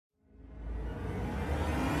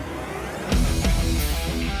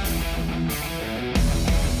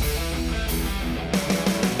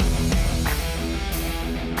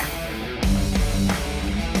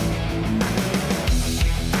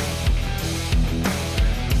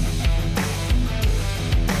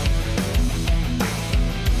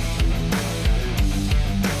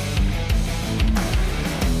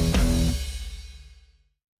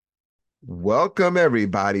Welcome,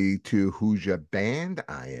 everybody, to Who's Your Band.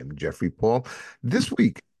 I am Jeffrey Paul. This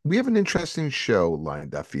week, we have an interesting show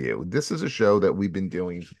lined up for you. This is a show that we've been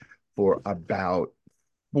doing for about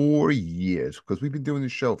 4 years because we've been doing the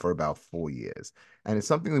show for about 4 years. And it's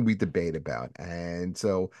something that we debate about. And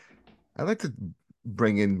so I'd like to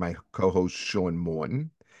bring in my co-host, Sean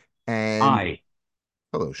Morton. And Hi.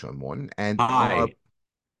 hello, Sean Morton. And Hi.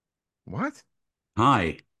 what?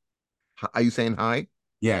 Hi. Are you saying hi?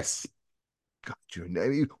 Yes. God, your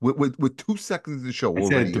name with 2 seconds of the show I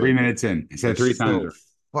said already. it You're 3 minutes in. I said You're it three times.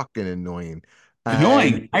 so fucking annoying. And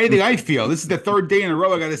Annoying. How do you think I feel? This is the third day in a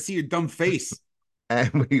row I got to see your dumb face.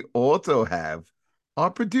 and we also have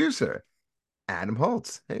our producer, Adam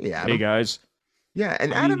Holtz. Hey, Hey Adam. guys. Yeah,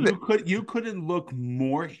 and I mean, Adam, you couldn't look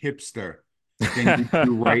more hipster than you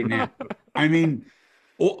do right now. I mean,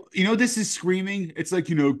 this is screaming. It's like,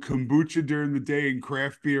 kombucha during the day and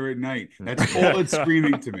craft beer at night. That's all it's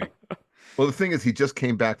screaming to me. well, the thing is, he just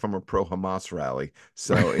came back from a pro-Hamas rally,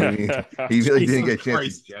 so he really didn't Jesus get a chance to.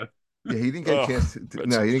 Christ, Jeff. Yeah, he didn't get a Oh, chance that's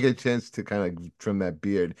no, he didn't get a chance to kind of trim that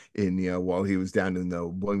beard in, while he was down in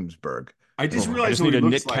Williamsburg. I just I realized just what need he a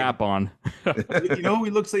looks knit like. cap on. You know who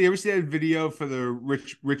he looks like? You ever see that video for the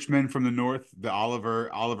rich men from the north, the Oliver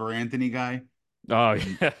Anthony guy? Oh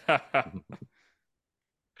yeah.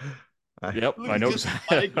 I, Yep, I Looks know. just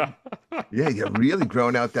like him. yeah, you're really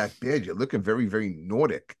growing out that beard. You're looking very, very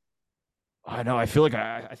Nordic. I know. I feel like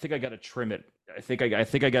I think I got to trim it. I think I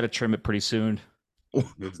got to trim it pretty soon. Or,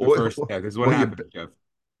 This is the or, first step. This is what or happens, Jeff.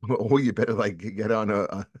 you better like get on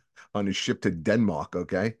a ship to Denmark,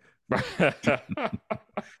 okay?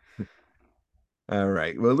 All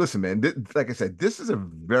right. Well, listen, man. Like I said, this is a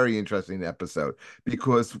very interesting episode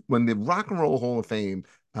because when the Rock and Roll Hall of Fame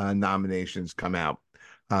nominations come out,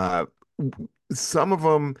 uh, some of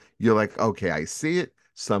them you're like, okay, I see it.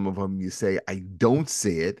 Some of them you say I don't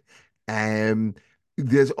see it, and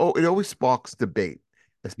it always sparks debate,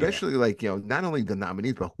 Yeah. especially like not only the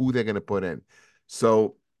nominees but who they're going to put in.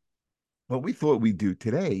 So what we thought we'd do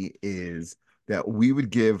today is that we would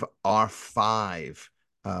give our five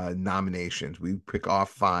nominations. We pick our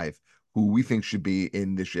five who we think should be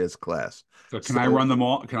in this year's class. So can I So run them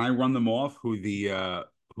all? Can I run them off? Who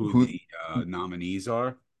who? the nominees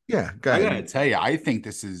are? Yeah, go I ahead. gotta tell you, I think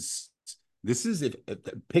this is if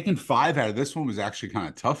picking five out of this one was actually kind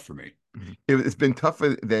of tough for me. It's been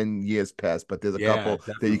tougher than years past, but there's a Yeah, couple that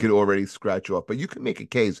you could definitely. already scratch off. But you can make a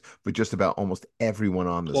case for just about almost everyone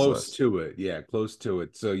on this Close list. to it. Yeah, close to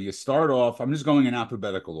it. So you start off, I'm just going in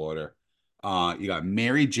alphabetical order. You got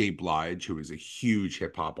Mary J. Blige, who was a huge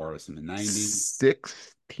hip hop artist in the 90s.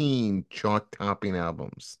 16 chart-topping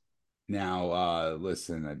albums. Now,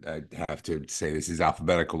 listen, I have to say this is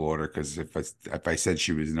alphabetical order because if I said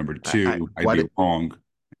she was number two, I'd be What wrong.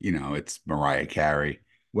 It's Mariah Carey.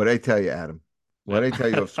 What I tell you, Adam? What I tell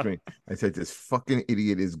you off screen? I said this fucking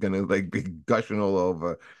idiot is gonna like be gushing all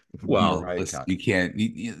over Well, Mariah listen, Carey.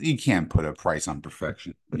 you can't put a price on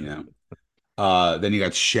perfection. Then you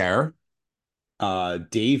got Cher,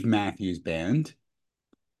 Dave Matthews Band,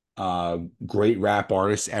 great rap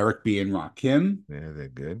artist Eric B. and Rakim, Yeah, they're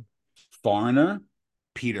good. Foreigner,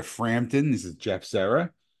 Peter Frampton. This is Jeff's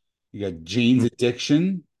era. You got Jane's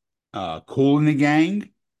Addiction, Kool and the Gang,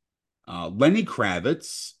 Lenny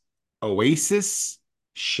Kravitz, Oasis,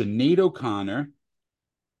 Sinead O'Connor,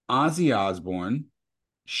 Ozzy Osbourne,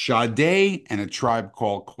 Sade, and A Tribe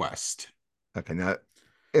Called Quest. Okay, now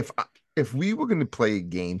if if we were going to play a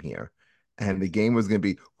game here, and the game was going to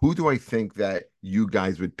be who do I think that you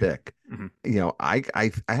guys would pick? Mhm. I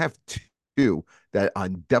have two that are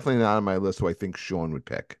definitely not on my list who I think Sean would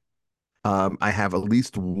pick. I have at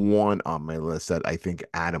least one on my list that I think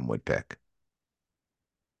Adam would pick.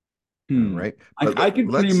 All Hmm. right, I, but I can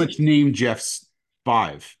pretty let's much name Jeff's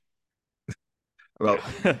five. well,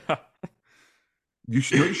 you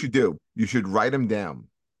know what you should do? You should write them down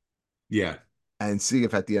Yeah, and see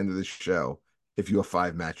if at the end of the show if your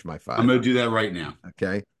five match my I'm five. gonna do that right now.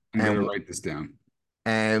 Okay. I'm gonna And write this down.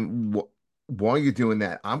 and while you're doing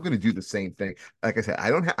that, I'm going to do the same thing. Like I said, I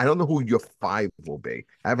don't know who your five will be.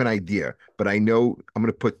 I have an idea, but I know I'm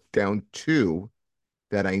going to put down two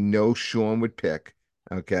that I know Sean would pick.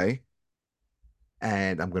 Okay.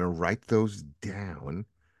 And I'm going to write those down.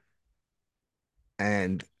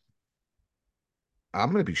 And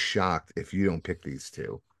I'm going to be shocked if you don't pick these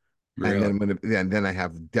two. And then Really? then I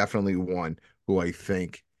have definitely one who I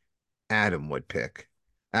think Adam would pick.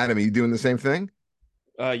 Adam, are you doing the same thing?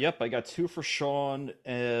 Yep, I got two for Sean.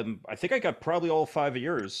 I think I got probably all five of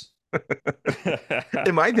yours.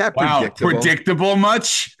 Am I that Wow, predictable? predictable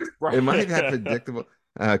much? Am I Right. that predictable?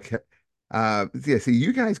 Okay. Yeah, see,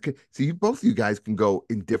 you guys can see you both of you guys can go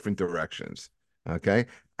in different directions. Okay.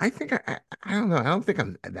 I think I don't know. I don't think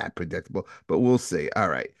I'm that predictable, but we'll see. All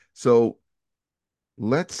right. So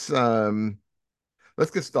let's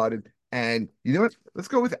let's get started. And you know what? Let's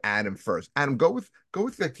go with Adam first. Adam, go with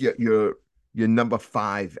like your number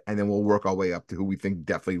five, and then we'll work our way up to who we think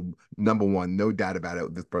definitely number one, no doubt about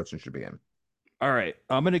it, this person should be in. All right,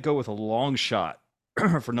 I'm gonna go with a long shot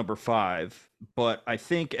for number five, but I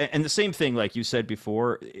think, and the same thing like you said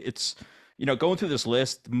before, it's going through this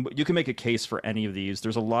list, you can make a case for any of these.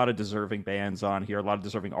 There's a lot of deserving bands on here, a lot of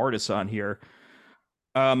deserving artists on here.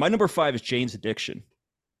 My number five is Jane's Addiction,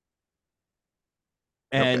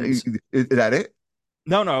 Okay. and Is that it?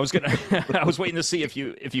 no, no, I was gonna, I was waiting to see if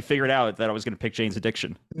you figured out that I was gonna pick Jane's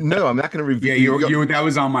Addiction. No, I'm not going to review Yeah, you that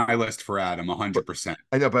was on my list for Adam, but 100%.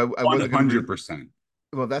 I know, but I wasn't going to 100%.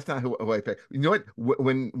 well, that's not who I picked. You know what?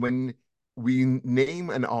 When we name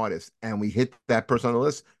an artist and we hit that person on the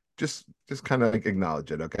list, just kind of like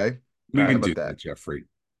acknowledge it, okay? We All right, how can do about that? that, Jeffrey.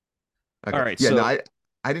 All Okay. right, Yeah, no, so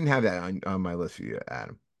I didn't have that on my list for you,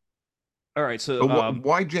 Adam. all right, so But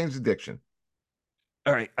why James Addiction?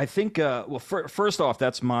 all right, I think well, first off,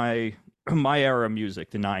 that's my era of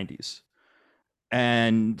music, the '90s.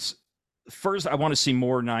 And first, I want to see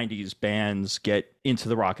more '90s bands get into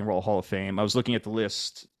the Rock and Roll Hall of Fame. I was looking at the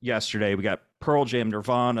list yesterday. We got Pearl Jam,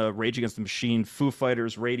 Nirvana, Rage Against the Machine, Foo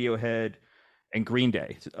Fighters, Radiohead, and Green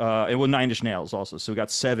Day. And well, Nine Inch Nails also. So we got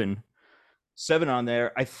seven on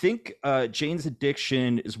there. I think Jane's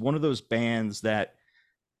Addiction is one of those bands that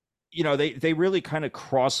they really kind of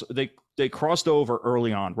they crossed over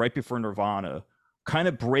early on, right before Nirvana, kind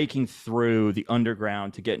of breaking through the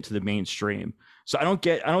underground to get into the mainstream. So I don't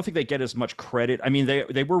think they get as much credit. I mean,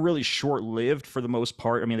 they were really short lived for the most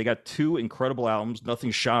part. I mean, they got two incredible albums,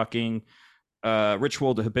 Nothing Shocking,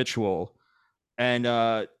 Ritual to Habitual, and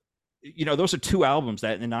those are two albums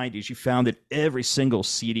that in the '90s you found in every single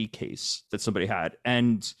CD case that somebody had,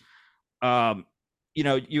 and um,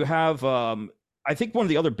 you have I think one of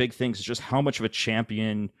the other big things is just how much of a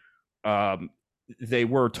champion um, they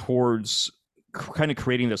were towards kind of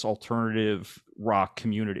creating this alternative rock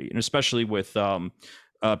community, and especially with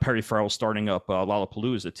Perry Farrell starting up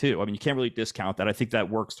Lollapalooza too. I mean, you can't really discount that. I think that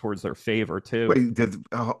works towards their favor too. Wait,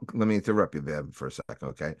 let me interrupt you there for a second,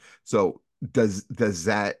 okay? So does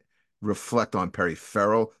that reflect on Perry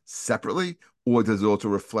Farrell separately, or does it also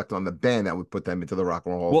reflect on the band that would put them into the Rock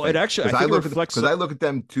and Roll Hall of Well, it Fame? actually, I Because think it reflects. I look at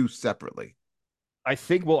them two separately. I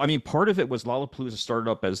think, well, I mean, part of it was Lollapalooza started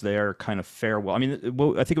up as their kind of farewell. I mean,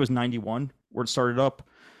 well, I think it was '91 where it started up.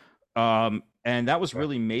 And that was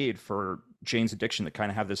really made for Jane's Addiction to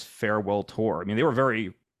kind of have this farewell tour. I mean,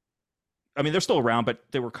 they're still around, but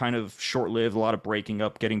they were kind of short lived, a lot of breaking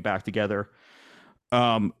up, getting back together.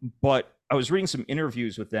 But I was reading some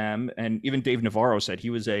interviews with them, and even Dave Navarro said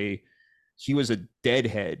he was a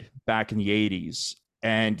deadhead back in the '80s,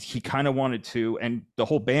 and he kind of wanted to, and the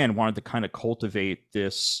whole band wanted to kind of cultivate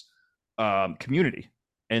this community,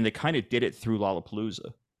 and they kind of did it through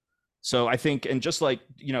Lollapalooza. So I think, and just like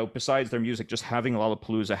besides their music, just having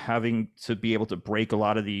Lollapalooza, having to be able to break a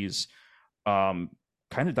lot of these um,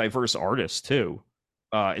 kind of diverse artists too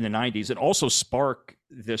in the '90s, and also spark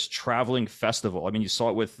this traveling festival. I mean, you saw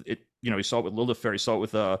it with it. You saw it with Lilith Fair. You saw it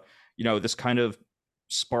with this kind of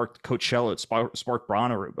sparked Coachella. It sparked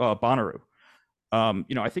Bonnaroo.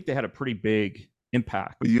 I think they had a pretty big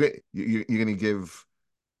impact. But you're gonna give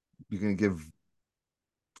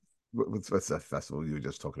what's that festival you were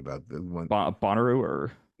just talking about? The one Bonnaroo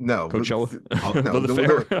or no, Coachella, no,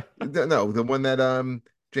 Lilith Fair, no, the one that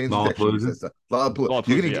James Addiction Lollapalooza. says Lollapalooza.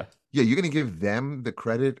 Lollapalooza. Yeah. Yeah, you're gonna give them the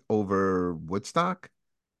credit over Woodstock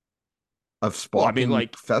of Well, I mean, sparking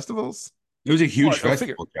like, festivals. It was a well, huge I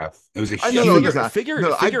figure, festival, Jeff. It was a I know, no, huge. listen, no,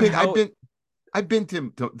 figure how. I've been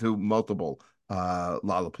to multiple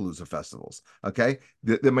Lollapalooza festivals. Okay,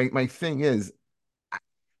 my thing is,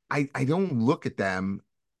 I don't look at them,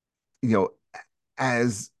 you know,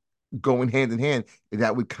 as going hand in hand.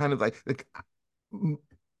 That would kind of like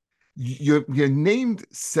you're named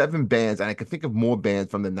seven bands, and I can think of more bands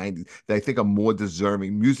from the '90s that I think are more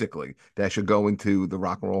deserving musically that should go into the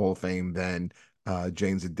Rock and Roll Hall of Fame than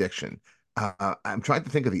Jane's Addiction. I'm trying to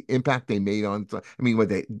think of the impact they made on. I mean, when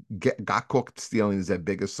they got Caught Stealing is their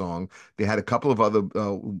biggest song. They had a couple of other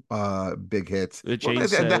big hits. Well, Jane I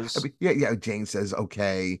Says, mean, yeah. Jane Says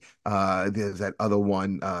okay. There's that other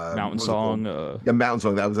one. Mountain What was it called? Song. Yeah, Mountain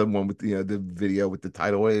Song. That was the one with the video with the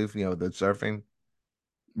tidal wave. The surfing.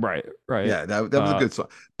 Right, right. Yeah, that was a good song.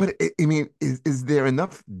 But I mean, is there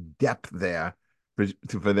enough depth there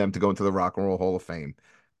for them to go into the Rock and Roll Hall of Fame?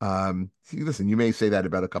 See, listen, you may say that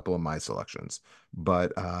about a couple of my selections,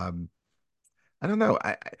 but I don't know.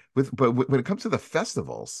 When it comes to the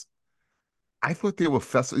festivals, I thought there were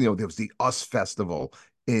festival. There was the Us Festival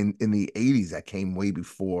in the '80s that came way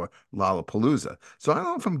before Lollapalooza. So I don't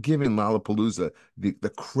know if I'm giving Lollapalooza the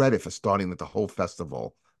credit for starting with the whole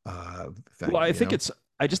festival Well, thing. I think it's.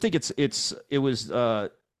 I just think it was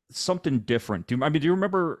something different. Do you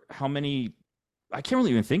remember how many? I can't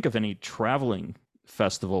really even think of any traveling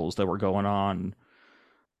festivals that were going on.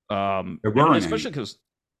 There And weren't especially any. because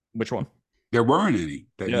which one? There weren't any.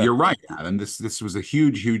 Yeah, You're right, Adam. This was a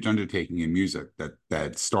huge undertaking in music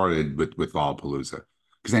that started with Lollapalooza.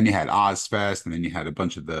 Because then you had Ozfest, and then you had a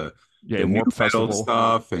bunch of yeah, the new Warp metal Festival.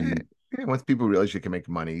 stuff, Yeah, and yeah, once people realize you can make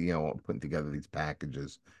money, putting together these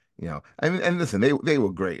packages, and listen, they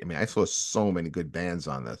were great. I mean, I saw so many good bands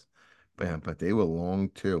on this, but they were long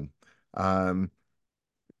too. Um,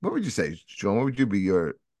 what would you say, John? What would you be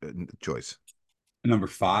your choice? number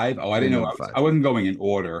five. Oh, I Yeah, didn't know number I five. wasn't going in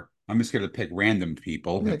order. I'm just going to pick random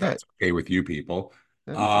people, Yeah, if got it. that's okay with you people.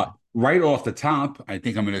 That'd be fine. Right off the top, I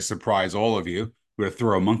think I'm going to surprise all of you. We're going to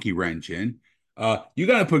throw a monkey wrench in. You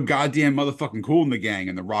got to put goddamn motherfucking Cool in the Gang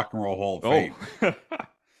in the Rock and Roll Hall of Oh, Fame.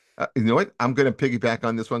 You know what? I'm going to piggyback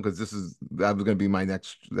on this one because that was going to be my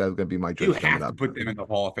next. That was going to be my You choice coming have to up. put them in the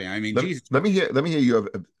Hall of Fame. I mean, Let, Jesus. let me hear your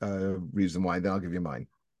reason why. Then I'll give you mine.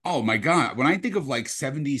 Oh my God. When I think of like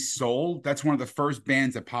 70s soul, that's one of the first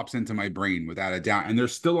bands that pops into my brain without a doubt. And they're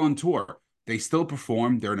still on tour. They still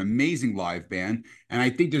perform. They're an amazing live band. And I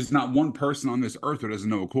think there's not one person on this earth who doesn't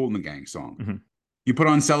know a Cool in the Gang song. mhm. You put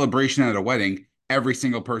on Celebration at a wedding, every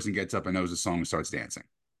single person gets up and knows the song and starts dancing.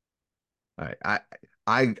 All right.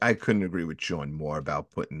 I couldn't agree with Sean more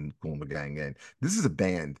about putting Cool and the Gang in. This is a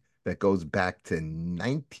band that goes back to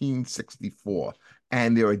 1964,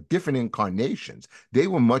 and there are different incarnations. They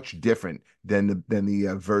were much different than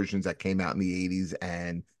the versions that came out in the '80s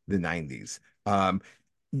and the '90s.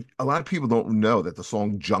 A lot of people don't know that the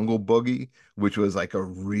song Jungle Boogie, which was like a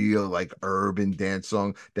real like urban dance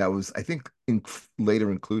song that was, I think,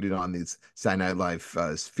 later included on this Saturday Night Live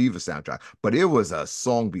Fever soundtrack, but it was a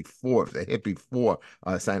song before, the hit before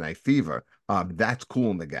Saturday Night Fever. That's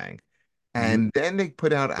Cool in the Gang. Mhm. And then they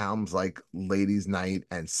put out albums like Ladies Night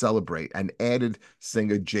and Celebrate and added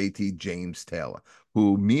singer JT James Taylor,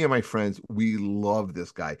 who me and my friends, we love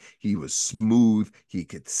this guy. He was smooth, he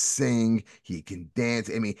could sing, he can dance.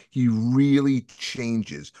 I mean, he really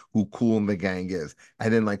changes who Cool in the Gang is.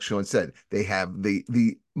 And then, like Sean said, they have the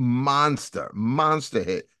monster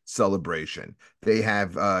hit Celebration. They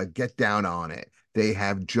have Get Down on It. They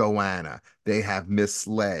have Joanna. They have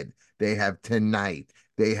Misled. They have Tonight.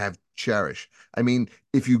 They have Cherish. I mean,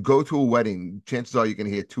 if you go to a wedding, chances are you're going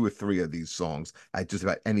to hear two or three of these songs at just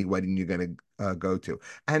about any wedding you're going to go to.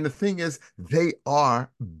 And the thing is, they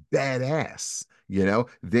are badass.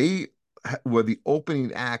 They were the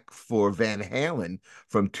opening act for Van Halen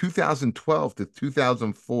from 2012 to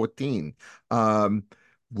 2014. Um,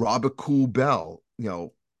 Robert Cool Bell,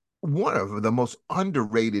 one of the most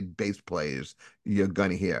underrated bass players you're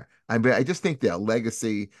going to hear. I mean, I just think their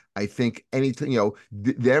legacy, I think anything,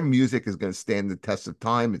 their music is going to stand the test of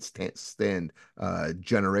time. It's stand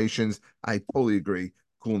generations. I totally agree.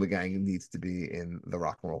 Kool and the Gang needs to be in the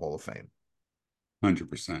Rock and Roll Hall of Fame.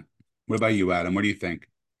 100%. What about you, Adam? What do you think?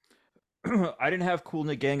 I didn't have Cool in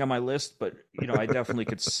the Gang on my list, but I definitely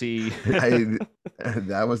could see. I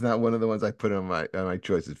that was not one of the ones I put on my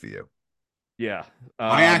choices for you. Yeah.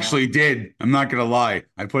 I actually did. I'm not gonna lie.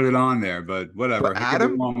 I put it on there, but So whatever. I can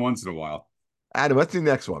do it on once in a while. Adam, what's the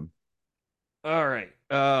next one? All right.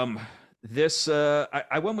 This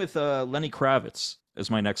I went with Lenny Kravitz as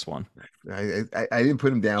my next one. I didn't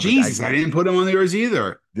put him down, but Jesus, I didn't put him on yours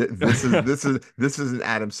either. this is an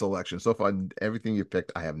Adam selection so far. Everything you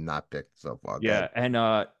picked, I have not picked so far. Go Yeah, ahead.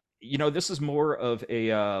 and this is more of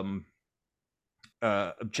a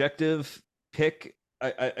objective pick.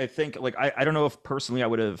 I think like I don't know if personally I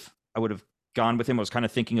would have gone with him. I was kind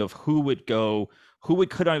of thinking of who would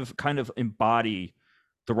kind of embody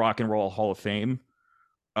the Rock and Roll Hall of Fame.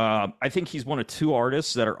 I think he's one of two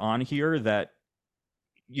artists that are on here that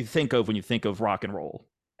you think of when you think of rock and roll.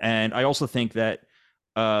 And I also think that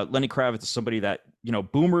Lenny Kravitz is somebody that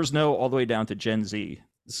boomers know all the way down to Gen Z.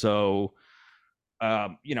 So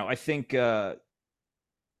I think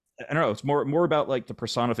I don't know. It's more about like the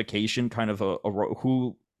personification, kind of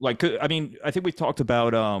who like. I mean, I think we talked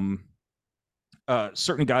about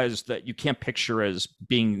certain guys that you can't picture as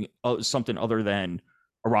being something other than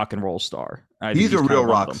a rock and roll star. I think He's a he's kind real of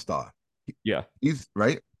one of rock them. star. Yeah. He's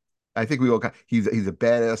right. I think we all he's a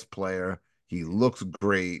badass player. He looks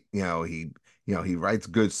great. He writes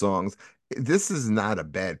good songs. this is not a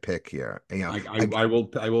bad pick here. You know, I will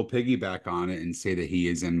piggyback on it and say that he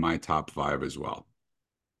is in my top five as well.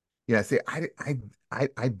 yeah. See,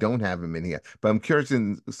 I don't have him in here, but I'm curious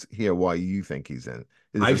in here why you think he's in.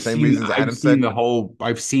 Is it the same reasons I've Adam seen said?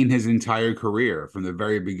 I've seen his entire career from the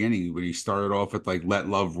very beginning when he started off with like Let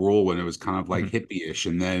Love Rule when it was kind of like Mhm. hippie-ish,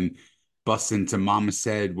 and then busts into Mama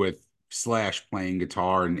Said with Slash playing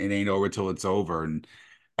guitar and It Ain't Over Till It's Over. And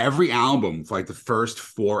every album, for like the first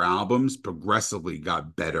four albums, progressively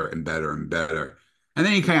got better and better and better. And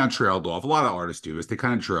then he kind of trailed off. A lot of artists do this. They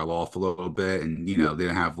kind of trail off a little bit, and they don't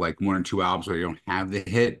have like one or two albums where you don't have the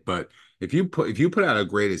hit. But if you put out a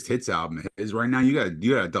greatest hits album is right now, you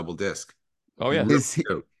got a double disc. Oh You yeah. really Is he?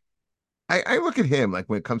 do. I look at him like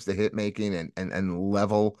when it comes to hit making and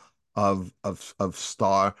level of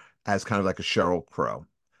star as kind of like a Sheryl Crow,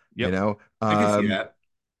 you Yep. know. I can see that.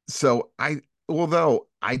 So although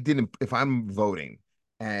I didn't, if I'm voting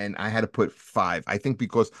and I had to put five, I think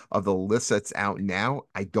because of the list that's out now,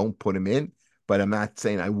 I don't put him in, but I'm not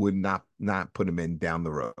saying I would not put him in down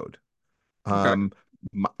the road. Okay. Um,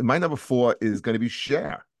 my number four is going to be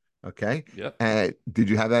Cher. Okay. Yep. And did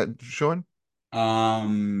you have that, Sean?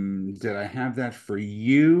 Did I have that for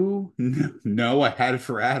you? No, I had it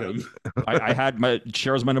for Adam. I had my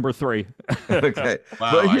Cher's my number three. Okay.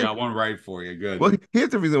 Wow, But I here, got one right for you. well, Good. here's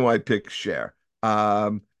the reason why I picked Cher.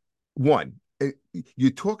 Um, One, you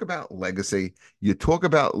talk about legacy, you talk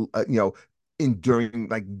about enduring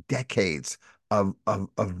like decades of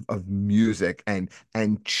music and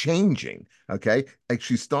changing. Okay, like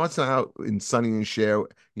she starts out in Sonny and Cher,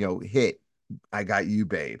 hit "I Got You,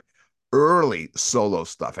 Babe," early solo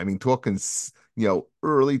stuff. I mean, talking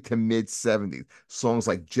early to mid '70s songs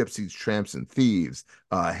like "Gypsies, Tramps, and Thieves,"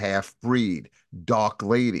 "Half Breed," "Dark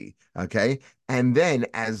Lady." Okay, and then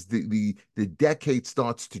as the decade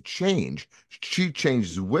starts to change, she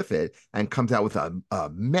changes with it and comes out with a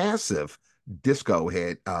massive disco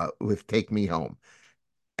hit with Take Me Home.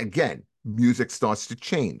 Again, music starts to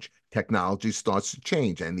change, technology starts to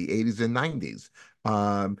change, and the 80s and 90s.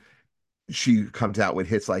 Um, she comes out with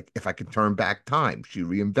hits like "If I Could Turn Back Time." She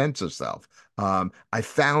reinvents herself. "I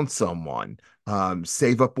Found Someone,"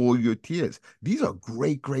 "Save Up All Your Tears." These are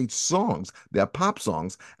great, great songs. They're pop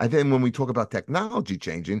songs. And then when we talk about technology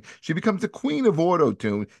changing, she becomes the queen of auto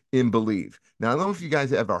tune in "Believe." Now, I don't know if you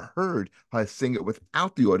guys ever heard her sing it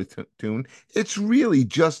without the auto tune. It's really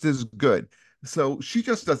just as good. So she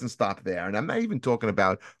just doesn't stop there. And I'm not even talking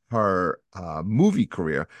about her movie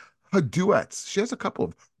career. Her duets. She has a couple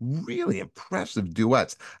of really impressive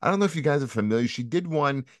duets. I don't know if you guys are familiar. She did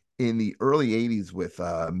one in the early 80s with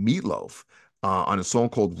Meatloaf on a song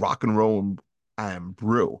called Rock and Roll and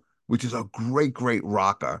Brew, which is a great, great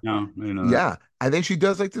rocker. No, I didn't know that. Yeah. And then she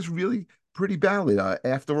does like this really pretty ballad,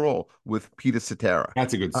 After All, with Peter Cetera.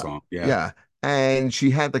 That's a good Uh, song. Yeah. yeah. And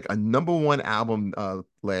she had like a number one album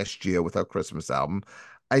last year with her Christmas album.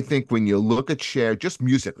 I think when you look at Cher, just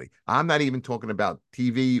musically, I'm not even talking about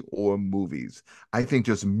TV or movies. I think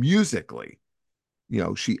just musically,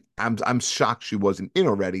 I'm shocked she wasn't in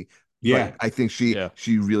already, but Yeah. I think she Yeah.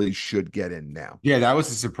 she really should get in now. Yeah, that was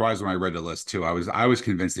a surprise when I read the list too. I was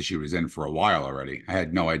convinced that she was in for a while already. I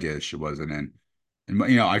had no idea that she wasn't in. And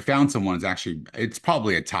I found someone that's actually it's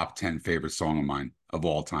probably a top 10 favorite song of mine of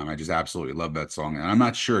all time. I just absolutely love that song. And I'm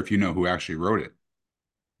not sure if you know who actually wrote it.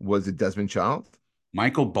 Was it Desmond Child?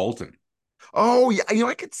 Michael Bolton. Oh yeah,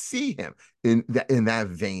 I could see him in that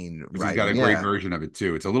vein Because he's got writing. a great Yeah. version of it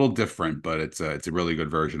too. It's a little different, but it's a really good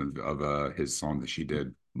version of his song that she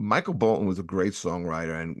did. Michael Bolton was a great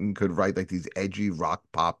songwriter and could write like these edgy rock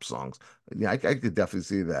pop songs. Yeah, I could definitely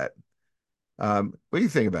see that. What do you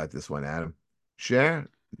think about this one, Adam? Share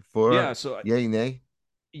Yeah. for So yay, nay?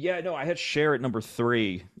 yeah, no, I had Cher at number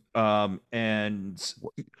three. And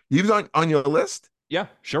He was on your list? yeah,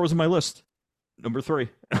 Cher was on my list, number three.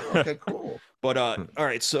 Okay, cool. But all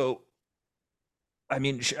right, so I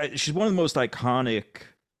mean, she's one of the most iconic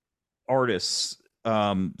artists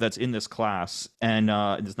that's in this class and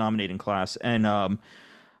in this nominating class. And I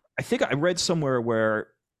think I read somewhere where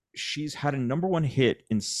she's had a number one hit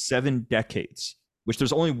in 7 decades, which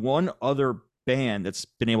there's only one other band that's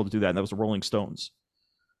been able to do that, and that was the Rolling Stones.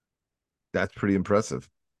 That's pretty impressive.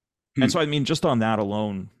 And Hmm. so, I mean, just on that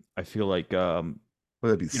alone, I feel like,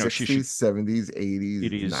 Would that be she should 60s, 70s, 80s,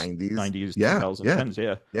 80s, 90s? 90s, Yeah, yeah, 2010s,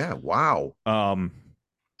 yeah. yeah. Wow. Um,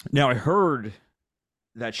 Now I heard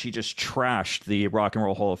that she just trashed the Rock and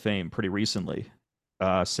Roll Hall of Fame pretty recently,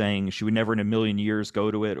 saying she would never in a million years go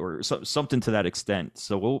to it or something to that extent.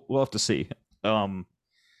 So we'll have to see. Um,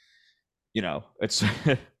 it's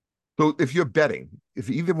So if you're betting, if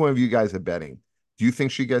either one of you guys are betting, do you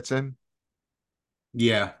think she gets in?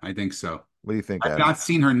 Yeah, I think so. What do you think, I've Adam? not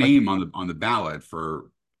seen her Like, name on the ballot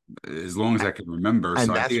for as long as I can remember, so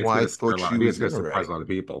and I that's think it's why going I to scare thought a lot. she I think was it's going in to surprise a already. lot of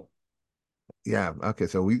people. Yeah. Okay.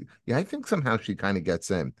 So yeah, I think somehow she kind of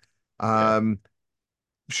gets in. Yeah. Um,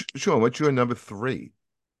 Sean, what's your number three?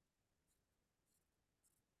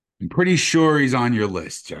 I'm pretty sure he's on your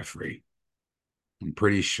list, Jeffrey. I'm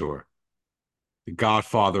pretty sure. The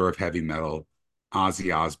godfather of heavy metal,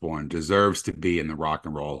 Ozzy Osbourne, deserves to be in the Rock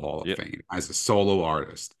and Roll Hall of Yep. Fame as a solo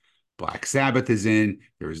artist. Black Sabbath is in.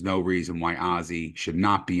 There is no reason why Ozzy should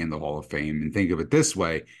not be in the Hall of Fame. And think of it this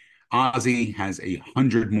way: Ozzy has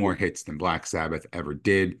 100 more hits than Black Sabbath ever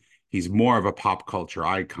did. He's more of a pop culture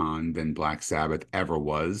icon than Black Sabbath ever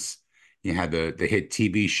was. He had the hit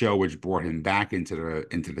TV show, which brought him back into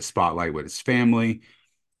the spotlight with his family.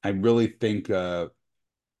 I really think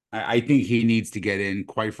I think he needs to get in,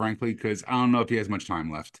 quite frankly, because I don't know if he has much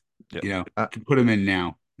time left. Yep. You know, Uh, could put him in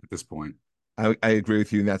now at this point. I agree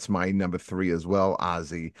with you, and that's my number three as well,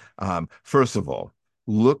 Ozzy. First of all,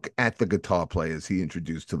 look at the guitar players he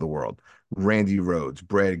introduced to the world: Randy Rhoads,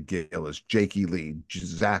 Brad Gillis, Jakey Lee,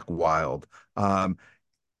 Zach Wild. Um,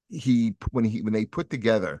 when they put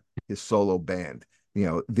together his solo band,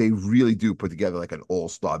 they really do put together like an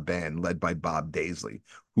all-star band led by Bob Daisley,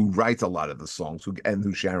 who writes a lot of the songs,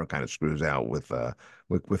 who Sharon kind of screws out with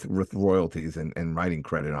royalties and writing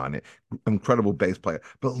credit on it. Incredible bass player.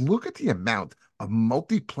 But look at the amount of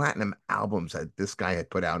multi-platinum albums that this guy had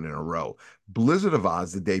put out in a row. Blizzard of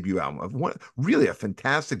Oz, the debut album, of what really a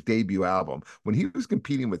fantastic debut album when he was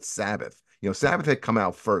competing with Sabbath. Sabbath had come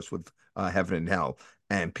out first with Heaven and Hell.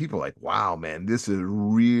 And people are like, wow, man, this is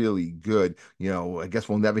really good. I guess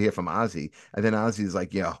we'll never hear from Ozzy. And then Ozzy's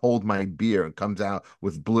like, yeah, hold my beer, and comes out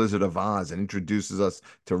with Blizzard of Oz and introduces us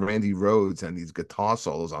to Randy Rhoads and these guitar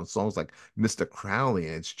solos on songs like Mr. Crowley.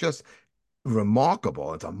 And it's just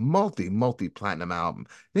remarkable. It's a multi platinum album.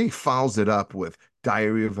 Then he follows it up with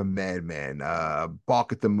Diary of a Madman,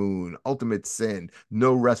 Bark at the Moon, Ultimate Sin,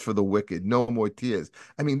 No Rest for the Wicked, No More Tears.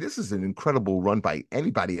 I mean, this is an incredible run by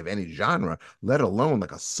anybody of any genre, let alone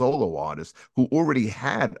like a solo artist who already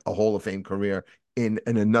had a Hall of Fame career in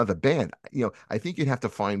another band. I think you'd have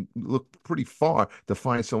to look pretty far to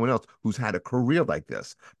find someone else who's had a career like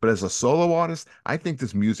this. But as a solo artist, I think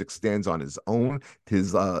this music stands on his own.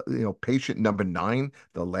 His Patient Number Nine,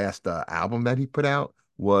 the last album that he put out,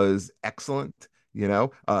 was excellent.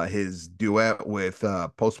 His duet with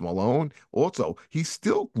Post Malone, also, he's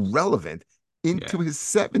still relevant Yeah. into his Mhm.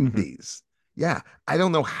 70s. Yeah, I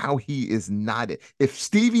don't know how he is not it. If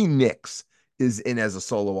Stevie Nicks is in as a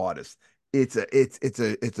solo artist, it's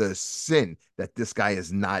a sin that this guy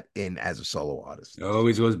is not in as a solo artist. It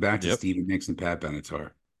always goes back to Yep. Stevie Nicks and Pat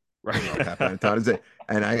Benatar. Right. Pat Benatar is it,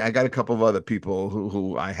 and I got a couple of other people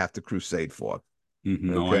who I have to crusade for.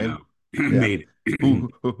 Oh, I Okay, know. yeah, Made it.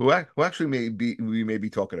 who actually we may be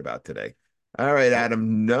talking about today. All right,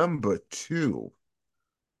 Adam, number two.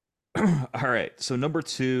 All right. So number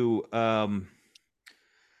two, I'm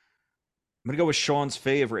gonna go with Sean's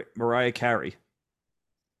favorite, Mariah Carey.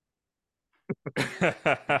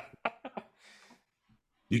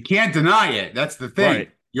 You can't deny it. That's the thing.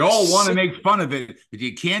 Right. You all want to Six, make fun of it, but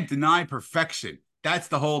you can't deny perfection. That's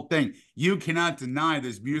the whole thing. You cannot deny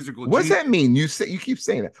this musical What does genius. that mean? You keep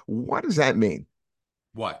saying that. What does that mean?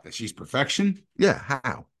 What? That she's perfection? Yeah,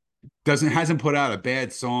 how? Doesn't hasn't put out a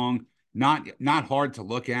bad song. Not hard to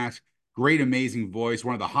look at. Great, amazing voice.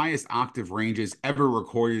 One of the highest octave ranges ever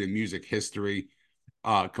recorded in music history.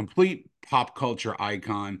 Complete pop culture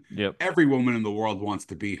icon. yep. Every woman in the world wants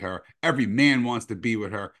to be her. Every man wants to be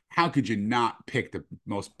with her. How could you not pick the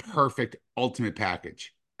most perfect ultimate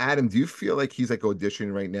package? Adam, do you feel like he's like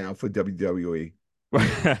auditioning right now for WWE?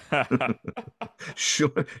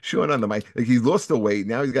 Sean on the mic. Like he's lost the weight.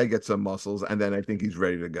 Now he's got to get some muscles, and then I think he's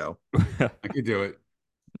ready to go. I could do it.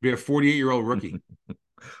 Be a 48-year-old rookie.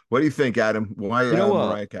 What do you think, Adam? Why you know,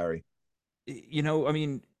 Mariah Carey? I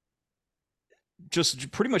mean,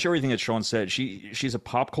 just pretty much everything that Sean said. She's a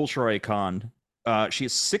pop culture icon. She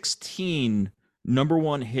has 16 number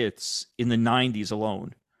one hits in the 90s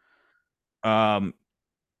alone. Um,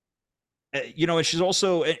 and she's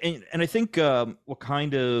also, and I think what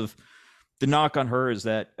kind of the knock on her is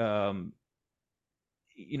that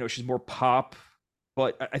she's more pop,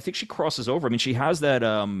 but I think she crosses over. I mean, she has that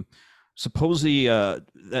supposedly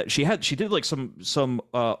that she did like some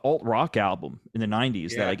alt rock album in the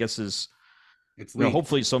 90s that I Yeah, guess is it's leaked.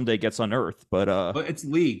 hopefully someday gets unearthed. But But it's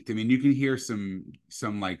leaked. I mean, you can hear some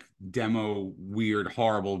like demo weird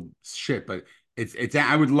horrible shit, but it's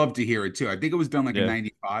I would love to hear it too. I think it was done like in yeah,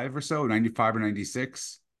 95 or so, 95 or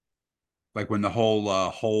 96. Like when the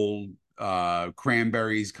whole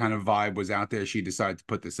Cranberries kind of vibe was out there, she decided to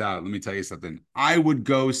put this out. Let me tell you something. I would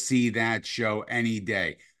go see that show any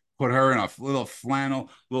day. Put her in a little flannel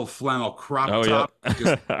crop Oh yeah. top,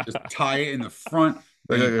 just tie it in the front,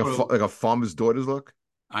 Like and you like a farmer's daughter's look.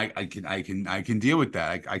 I can deal with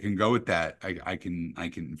that. I can go with that. I can.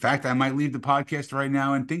 In fact, I might leave the podcast right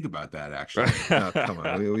now and think about that. Actually, Oh, come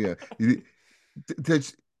on. Yeah.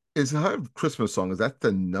 There's, is her Christmas song, is that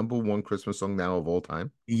the number one Christmas song now of all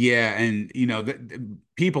time? yeah, and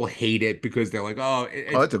people hate it because they're like, oh,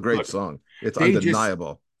 Oh, it's it's a great look, song. It's they just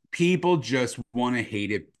undeniable. people just want to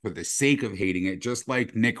hate it for the sake of hating it, just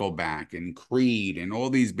like Nickelback and Creed and all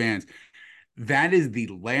these bands. That is the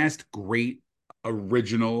last great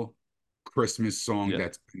original Christmas song Yeah.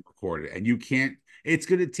 that's been recorded. And you can't, it's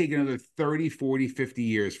going to take another 30, 40, 50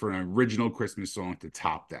 years for an original Christmas song to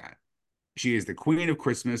top that. She is the queen of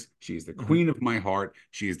Christmas. She is the Mhm. queen of my heart.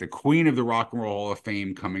 She is the queen of the Rock and Roll Hall of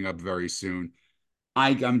Fame coming up very soon.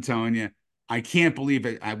 I'm telling you, I can't believe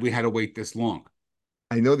it. We had to wait this long.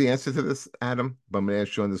 I know the answer to this, Adam, but I'm going to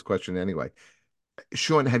ask Sean this question anyway.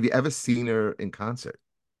 Sean, have you ever seen her in concert?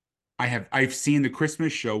 I've seen the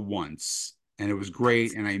Christmas show once and it was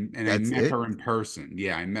great, That's and I that's met it. her in person.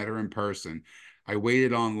 Yeah, I met her in person. I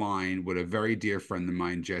waited online with a very dear friend of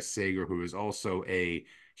mine, Jess Sager, who is also a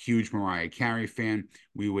huge Mariah Carey fan.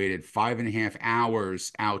 We waited 5.5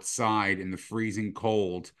 hours outside in the freezing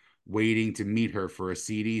cold waiting to meet her for a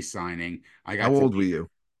CD signing. I How got to old were meet, you?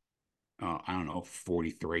 I don't know,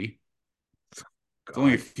 43. It's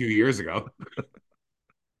only a God, few years ago.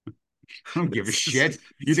 I don't give a shit.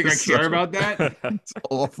 You it's think I just care such a, about that? it's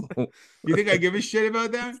awful. You think I give a shit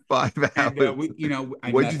about that? Five And hours.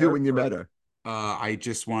 I What'd met you do her when you for. met her? I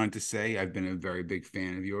just wanted to say I've been a very big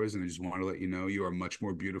fan of yours, and I just want to let you know you are much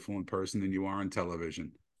more beautiful in person than you are on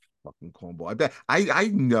television. Fucking cornball. I bet I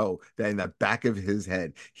know that in the back of his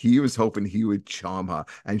head, he was hoping he would charm her,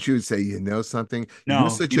 and she would say, "You know something? No,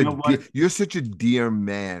 you know what? You're such a dear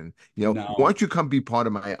man. Why No, don't you come be part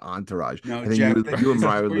of my entourage?" no, And then Jeff, you and this is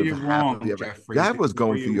Mariah would where live you're happily wrong, ever. Jeffrey. That This was is where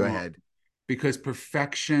going through you're your wrong head. because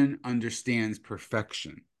perfection understands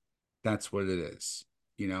perfection. That's what it is,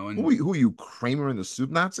 and Who are you, Kramer and the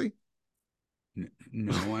Soup Nazi?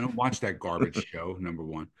 no, I don't watch that garbage show, number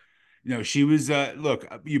one. No, she was look,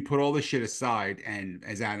 you put all the shit aside, and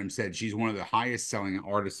as Adam said, she's one of the highest selling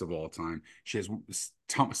artists of all time. She has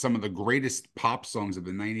some of the greatest pop songs of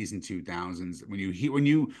the 90s and 2000s. When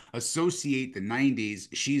you associate the 90s,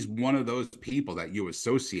 she's one of those people that you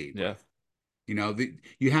associate Yeah. with.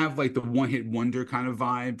 You have like the one hit wonder kind of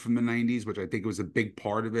vibe from the 90s, which I think was a big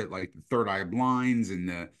part of it, like the Third Eye Blinds and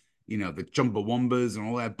the Chumbawambas and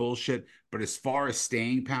all that bullshit. But as far as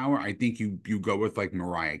staying power, I think you go with like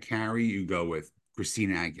Mariah Carey, you go with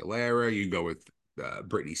Christina Aguilera, you go with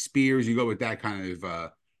Britney Spears, you go with that kind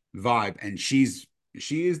of vibe. And she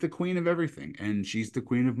is the queen of everything, and she's the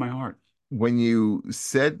queen of my heart. When you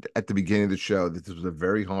said at the beginning of the show that this was a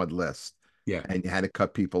very hard list Yeah. and you had to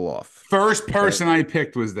cut people off. First Okay. person I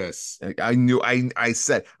picked was this. I knew I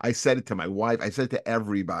said it to my wife. I said it to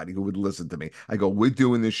everybody who would listen to me. I go, we're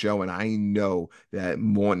doing this show, and I know that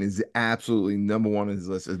Morton is absolutely number one on his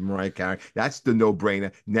list is Mariah Carey. That's the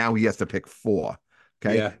no-brainer. Now he has to pick four.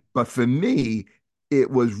 Okay. Yeah. But for me, it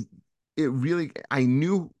was it really I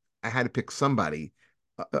knew I had to pick somebody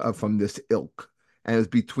from this ilk. And it was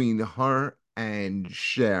between her and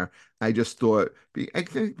Cher. I just thought I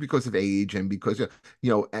think because of age and because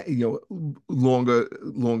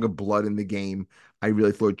longer blood in the game. I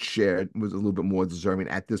really thought Cher was a little bit more deserving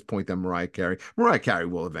at this point than Mariah Carey. Mariah Carey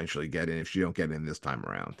will eventually get in if she don't get in this time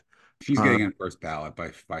around. She's Uh, getting in first ballot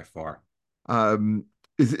by far. um,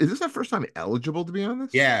 is this her first time eligible to be on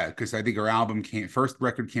this? Yeah, because I think her album first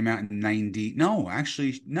record came out in 90. No,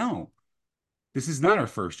 actually, no. This is not her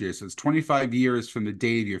first year. So it's 25 years from the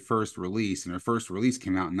date of your first release, and her first release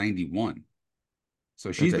came out in 91.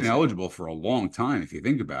 So she's Okay, been so eligible for a long time if you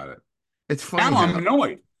think about it. it's Now funny I'm how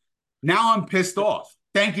annoyed. Now I'm pissed off.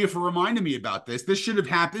 Thank you for reminding me about this. This should have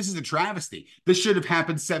happened. This is a travesty. This should have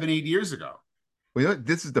happened 7, 8 years ago. well,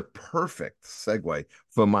 this is the perfect segue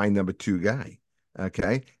for my number two guy.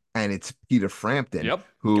 Okay. And it's Peter Frampton, Yep.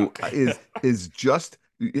 who is just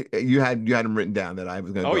you had him written down that I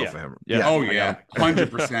was gonna Oh go yeah. for him. Yeah. Yeah. Oh I got yeah, him.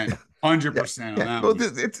 100%. Yeah, 100% on yeah. that Well,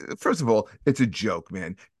 one. it's first of all, it's a joke,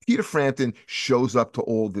 man. Peter Frampton shows up to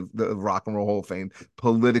all the Rock and Roll Hall of Fame.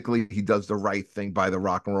 Politically, he does the right thing by the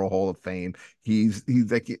Rock and Roll Hall of Fame. He's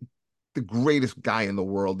like the greatest guy in the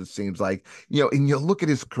world, it seems like. And you look at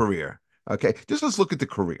his career, okay? Just let's look at the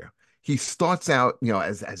career. He starts out,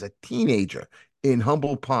 as a teenager in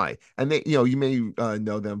Humble Pie. And you may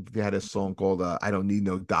know them. They had a song called "I Don't Need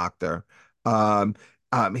No Doctor." Um,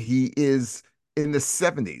 He is in the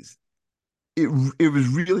 70s. It was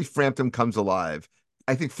really Frampton Comes Alive.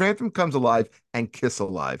 I think Frampton Comes Alive and Kiss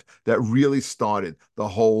Alive that really started the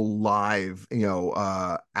whole live,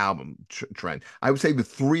 album trend. I would say the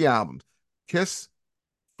three albums, Kiss,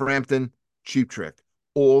 Frampton, Cheap Trick,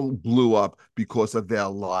 all blew up because of their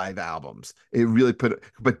live albums. It really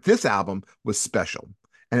but this album was special.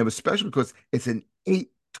 And it was special because it's an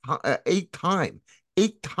eight time,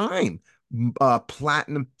 eight time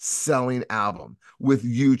platinum selling album with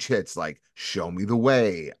huge hits like Show Me the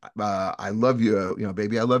Way, I Love You,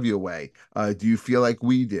 Baby, I Love You Away, Do You Feel Like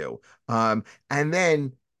We Do? And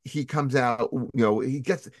then he comes out, he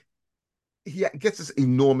gets this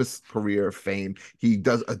enormous career of fame. He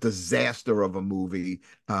does a disaster of a movie,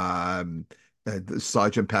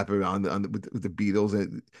 Sergeant Pepper with the Beatles,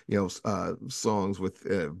 and songs with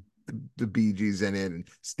the Bee Gees in it, and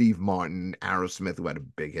Steve Martin, Aerosmith, who had a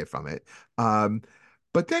big hit from it. Um,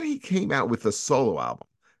 but then he came out with a solo album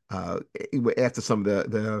uh, after some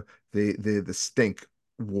of the stink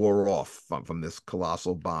wore off from this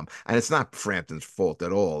colossal bomb, and it's not Frampton's fault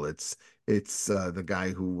at all. It's the guy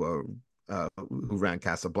who ran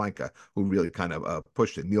Casablanca, who really kind of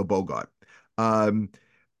pushed it, Neil Bogart. Um,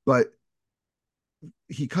 but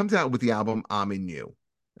he comes out with the album I'm in You,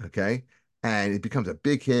 okay? And it becomes a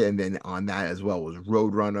big hit. And then on that as well was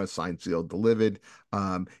Roadrunner, Signed, Sealed, Delivered.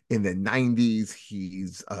 In the 90s,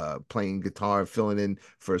 he's playing guitar, filling in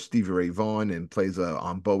for Stevie Ray Vaughan, and plays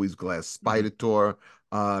on Bowie's Glass Spider Tour.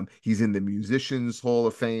 He's in the Musicians Hall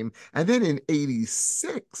of Fame. And then in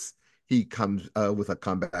 86, he comes with a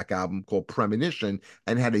comeback album called Premonition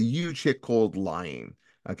and had a huge hit called Lying.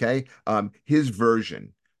 Okay. His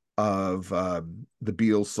version of the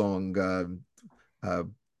Beatles song uh,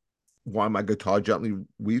 "Why My Guitar Gently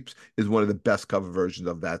Weeps" is one of the best cover versions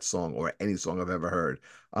of that song or any song I've ever heard.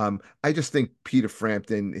 I just think Peter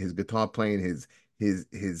Frampton, his guitar playing,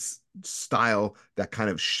 his style that kind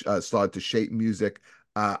of started to shape music.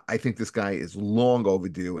 I think this guy is long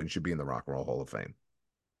overdue and should be in the Rock and Roll Hall of Fame.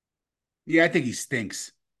 Yeah, I think he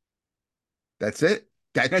stinks. That's it.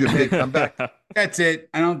 That's That's your big it. comeback. That's it.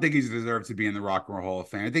 I don't think he's deserved to be in the Rock and Roll Hall of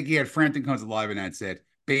Fame. I think he had Frampton Comes Alive, and that's it.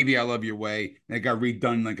 Baby, I Love Your Way. And it got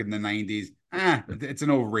redone like in the 90s. It's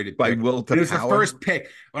an overrated By pick. Will to And it was the Power. first pick.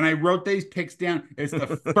 When I wrote these picks down, it's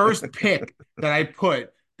the first pick that I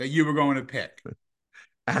put that you were going to pick. You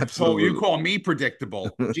Absolutely. call me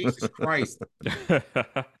predictable. Jesus Christ.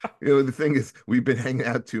 The thing is, we've been hanging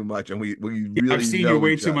out too much, and we I've really seen you know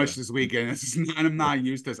way each too much other. this weekend. I'm not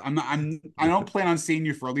used to this. I don't plan on seeing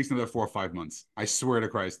you for at least another 4 or 5 months. I swear to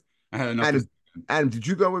Christ. I had enough to. Adam, did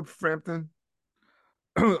you go with Frampton?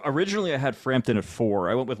 Originally, I had Frampton at 4.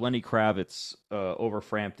 I went with Lenny Kravitz over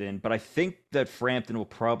Frampton, but I think that Frampton will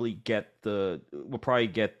probably get the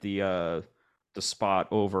spot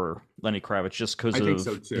over Lenny Kravitz just because I think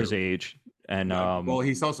so of his too. age. And Well,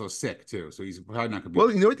 he's also sick too, so he's probably not going to be.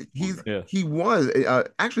 Well, you know what? yeah. He was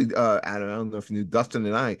actually. Adam, I don't know if you knew. Dustin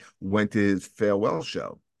and I went to his farewell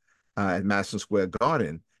show at Madison Square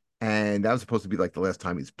Garden, and that was supposed to be like the last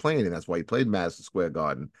time he's playing, and that's why he played Madison Square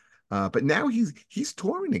Garden. But now he's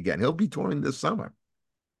touring again. He'll be touring this summer.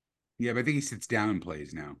 Yeah, but I think he sits down and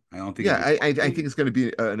plays now. I don't think. Yeah, I think it's going to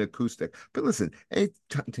be an acoustic. But listen, any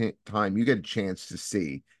time you get a chance to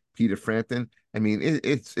see Peter Frampton, I mean,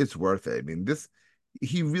 it's worth it. I mean,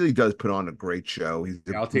 he really does put on a great show.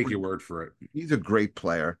 Yeah, I'll take your word for it. He's a great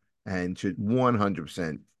player and should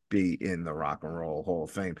 100% be in the Rock and Roll Hall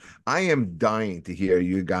of Fame. I am dying to hear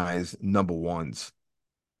you guys' number ones.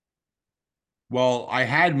 Well, I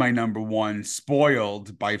had my number one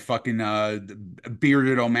spoiled by fucking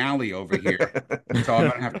bearded O'Malley over here, so I'm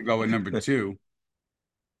gonna have to go with number two.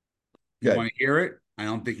 You Good. want to hear it? I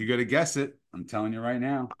don't think you're gonna guess it. I'm telling you right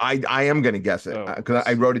now. I am going to guess it Oh, because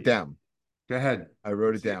I wrote it down. Go ahead. I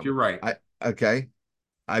wrote it See if down. you're right. Okay.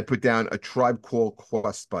 I put down A Tribe Called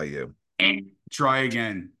Quest by you. Try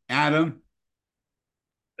again, Adam.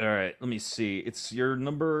 All right, let me see. It's your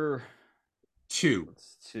number Two.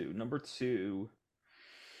 what's two. Number 2.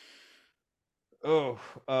 Oh,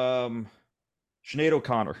 Sinead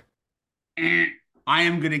O'Connor. I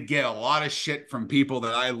am gonna get a lot of shit from people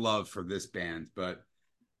that I love for this band, but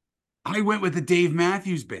I went with the Dave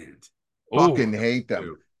Matthews Band. Fucking hate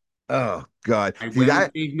them. Oh God. I See went that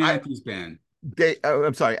with Dave Matthews Band.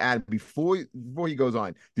 I'm sorry, Adam. Before he goes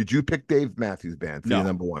on, did you pick Dave Matthews Band for your No.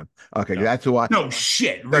 number one? Okay, No. that's who I. No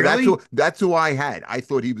shit, No, really? that's who I had. I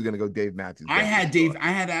thought he was going to go Dave Matthews I Band for had sure.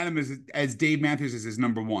 I had Adam as Dave Matthews as his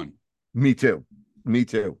number one. Me too. Me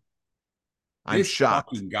too. I'm This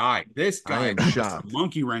shocked. fucking guy. This I guy am puts shocked.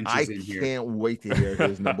 monkey I wrenches in here. can't wait to hear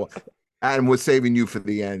his number one. And we're saving you for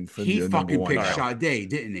the end for He the number fucking one picked now. Sade,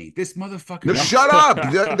 didn't he? This No, motherfucker. shut up.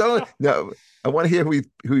 No, I want to hear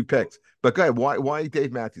who he picks. But go ahead. Why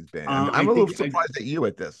Dave Matthews Band? I'm I a little think surprised at you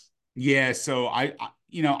at this. yeah, so I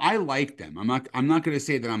like them. I'm not going to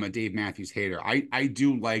say that I'm a Dave Matthews hater. I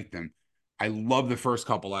do like them. I love the first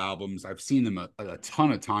couple albums. I've seen them a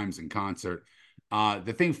ton of times in concert.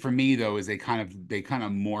 The thing for me though is they kind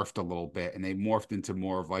of morphed a little bit, and they morphed into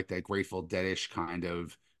more of like that Grateful Deadish kind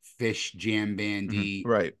of Fish jam bandy.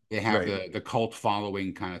 Right, They have right. the cult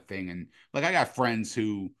following kind of thing, and like I got friends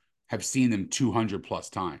who have seen them 200 plus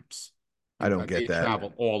times. I don't They get that.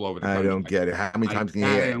 travel all over the I country. don't get it. How many times can you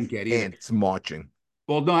That I hear don't get either. ants marching?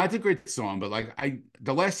 Well, no, that's a great song, but like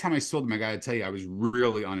the last time I saw them, I gotta tell you, I was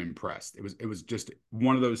really unimpressed. It was just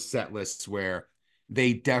one of those set lists where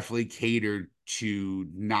they definitely catered to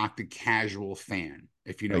not the casual fan,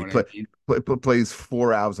 if you know He what I mean. plays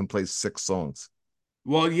 4 hours and plays 6 songs.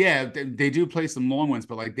 Well, yeah, they do play some long ones,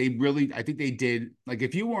 but like they really, I think they did. Like,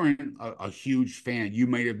 if you weren't a huge fan, you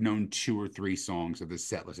might have known two or three songs of the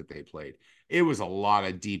set list that they played. It was a lot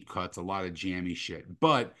of deep cuts, a lot of jammy shit.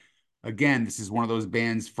 But again, this is one of those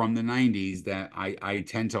bands from the 90s that I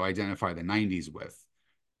tend to identify the 90s with.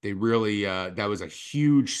 They really, that was a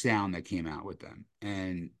huge sound that came out with them.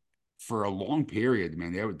 And for a long period,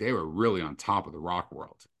 man, they were really on top of the rock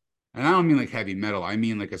world. And I don't mean like heavy metal. I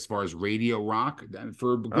mean like as far as radio rock,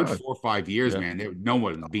 for a good Oh, 4 or 5 years, Yeah. man, no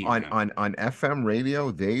one was beating them. on FM radio,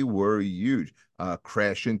 they were huge.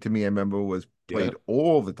 Crash Into Me, I remember, was Yeah. played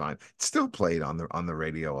all the time. It's still played on the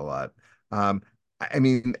radio a lot. I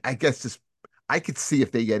mean, I guess just I could see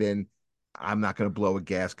if they get in, I'm not going to blow a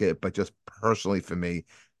gasket, but just personally for me,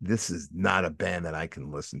 this is not a band that I can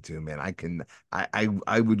listen to, man.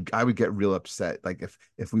 I would get real upset, like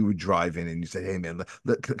if we would drive in and you said, "Hey, man,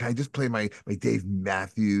 can I just play my Dave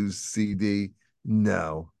Matthews CD?"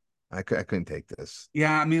 No. I couldn't take this.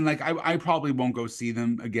 Yeah, I mean, like I probably won't go see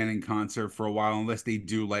them again in concert for a while unless they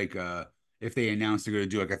do like if they announce they're going to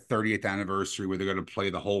do like a 30th anniversary where they're going to play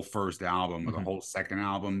the whole first album or the Mhm. whole second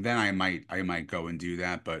album, then I might go and do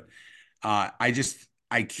that. But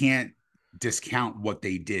I can't discount what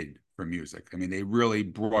they did for music. I mean, they really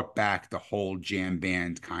brought back the whole jam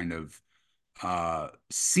band kind of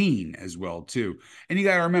scene as well too. And you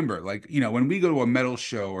got to remember, like, when we go to a metal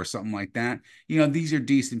show or something like that, these are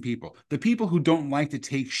decent people. The people who don't like to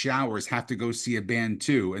take showers have to go see a band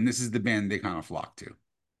too, and this is the band they kind of flock to.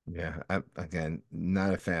 Yeah, again,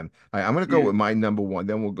 not a fan. I'm gonna go Yeah. with my number one,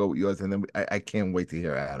 then we'll go with yours, and then I can't wait to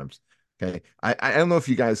hear Adams. Okay, I don't know if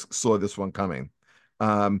you guys saw this one coming,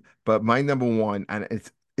 but my number one, and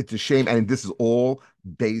it's a shame, and this is all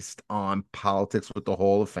based on politics with the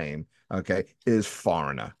Hall of Fame. Okay, is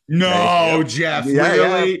Foreigner. Okay, No, Yep. Jeff, yeah,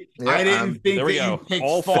 yeah, really? yeah. I didn't think There we that you go. picked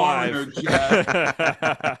All Foreigner, five.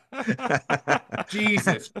 Jeff.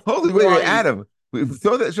 Jesus Holy wait, Christ. Adam,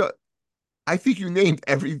 throw that. I think you named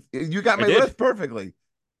every. You got I my did. list perfectly.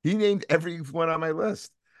 He named every one on my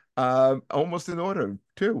list, almost in order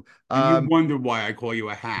too. And you wonder why I call you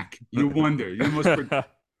a hack. You wonder. You're more No,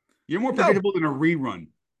 predictable than a rerun.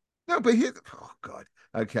 no, but here. Oh God.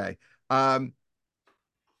 Okay. Um,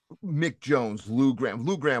 Mick Jones, Lou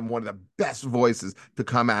Graham, one of the best voices to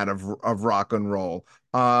come out of rock and roll.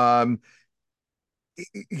 But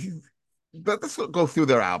let's go through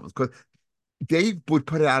their albums because Dave would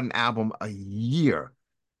put out an album a year,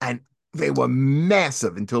 and they were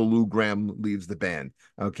massive until Lou Graham leaves the band.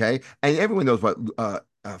 Okay, and everyone knows what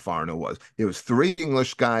Foreigner was. It was three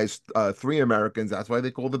English guys, three Americans. That's why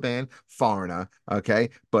they call the band Foreigner. Okay,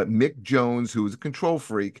 but Mick Jones, who was a control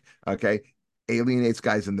freak, okay, alienates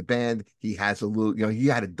guys in the band. He has a little, he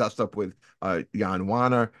had to dust up with Jan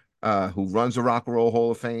Warner, who runs the Rock and Roll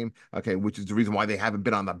Hall of Fame, okay, which is the reason why they haven't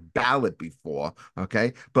been on the ballot before,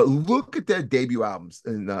 okay? But look at their debut albums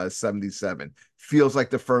in '77. Feels like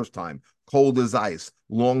the first time. Cold as Ice,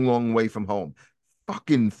 Long, Long Way from Home.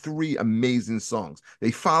 Fucking three amazing songs.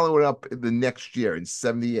 They follow it up the next year in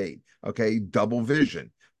 '78, okay? Double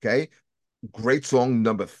Vision, okay? Great song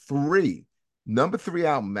number three. Number three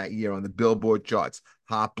album that year on the Billboard charts.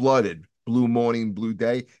 Hot Blooded, Blue Morning, Blue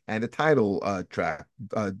Day, and the title track,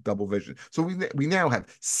 Double Vision. So we now have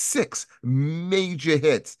six major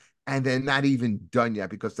hits, and they're not even done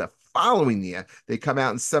yet because the following year they come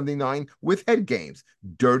out in '79 with Head Games,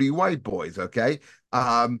 Dirty White Boys. Okay,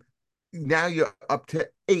 now you're up to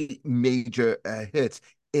eight major hits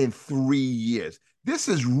in 3 years. This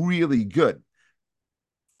is really good.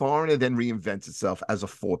 Foreigner then reinvents itself as a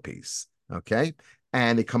four piece. Okay.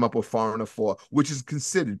 and they come up with Foreigner 4, which is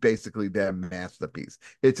considered basically their masterpiece.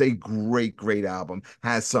 It's a great, great album.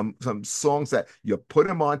 Has some songs that you put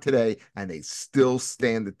them on today and they still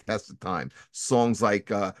stand the test of time. Songs like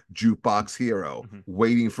Jukebox Hero, Mhm.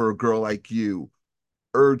 Waiting for a Girl Like You,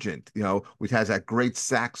 Urgent, which has that great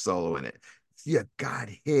sax solo in it. You got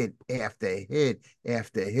hit after hit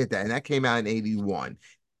after hit. And that came out in 81.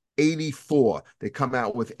 84, they come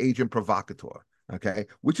out with Agent Provocateur, okay,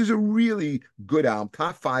 which is a really good album,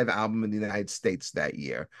 top five album in the United States that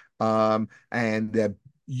year. And the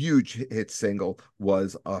huge hit single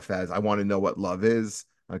was off as I Want to Know What Love Is.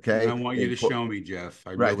 And I Okay, want you to show me, Jeff.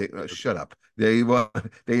 I right. really do. Shut up. They well,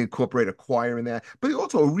 they incorporate a choir in that, but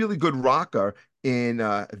also a really good rocker in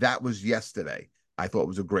That Was Yesterday. I thought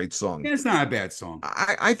was a great song. Yeah, it's not a bad song.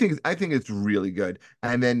 I think it's really good.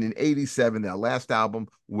 And then in '87, their last album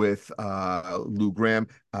with Lou Gramm,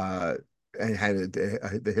 and had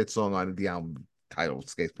the hit song on it. The album title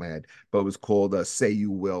escapes my head, but it was called "Say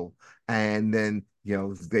You Will." And then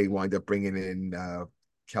they wind up bringing in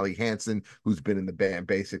Kelly Hansen, who's been in the band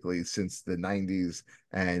basically since the '90s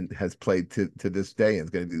and has played to this day. And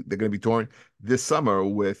they're gonna be touring this summer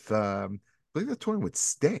with I believe they're touring with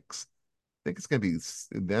Styx. I think it's gonna be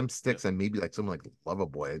them, Yep. Sticks, and maybe like someone like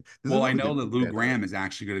Loverboy. There's Well, I another know good that Lou band on it. Gramm is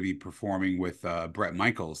actually going to be performing with Brett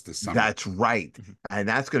Michaels this summer. That's right, Mhm. and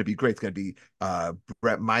that's gonna be great. It's gonna be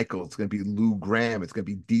Brett Michaels. It's gonna be Lou Gramm. It's gonna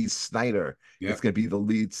be Dee Snider. It's Yep. gonna be the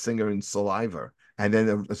lead singer in Saliva, and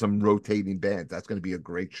then some rotating bands. That's gonna be a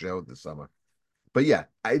great show this summer. But yeah,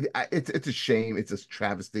 it's a shame. It's a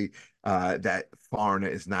travesty that Foreigner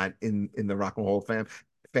is not in the Rock and Roll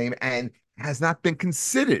fame and has not been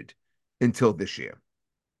considered until this year.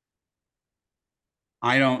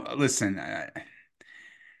 I don't listen.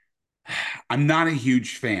 I'm not a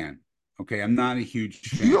huge fan. Okay, I'm not a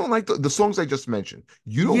huge You fan. don't like the songs I just mentioned.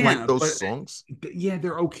 You don't like Yeah, those but songs. yeah,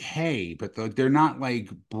 they're okay, but they're not like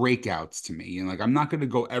breakouts to me. And like, I'm not going to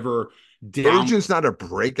go ever down. Urgent's not a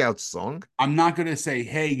breakout song. I'm not going to say,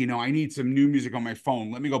 hey, I need some new music on my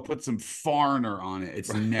phone. Let me go put some Foreigner on it.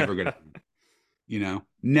 It's never going to,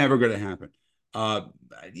 never going to happen. Uh,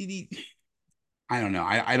 I don't know.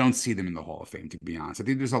 I don't see them in the Hall of Fame, to be honest. I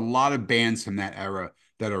think there's a lot of bands from that era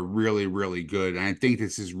that are really, really good. And I think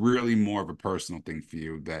this is really more of a personal thing for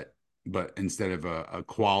you but instead of a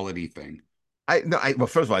quality thing. I no, I well,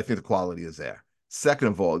 first of all, I think the quality is there. Second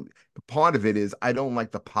of all, part of it is I don't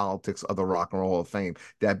like the politics of the Rock and Roll Hall of Fame.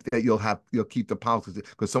 That you'll keep the politics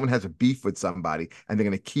because someone has a beef with somebody and they're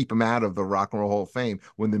going to keep them out of the Rock and Roll Hall of Fame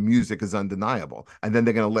when the music is undeniable, and then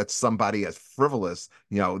they're going to let somebody as frivolous,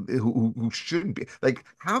 who shouldn't be. Like,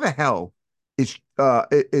 how the hell is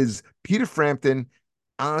Peter Frampton,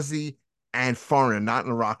 Ozzy, and Foreigner not in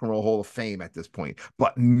the Rock and Roll Hall of Fame at this point,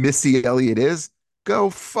 but Missy Elliott is?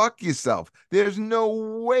 Go fuck yourself. There's no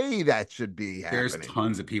way that should be There's happening.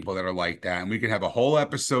 tons of people that are like that, and we could have a whole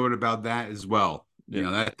episode about that as well.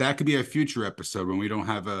 Yeah. That could be a future episode when we don't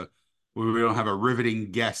have a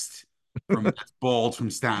riveting guest from that's bald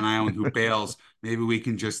from Staten Island who bails. Maybe we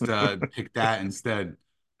can just pick that instead.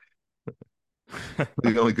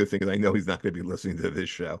 The only good thing is I know he's not going to be listening to this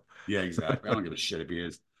show. Yeah, exactly. I don't give a shit if he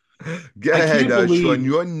is. Go I ahead, can't Sean. believe.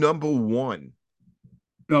 You're number one.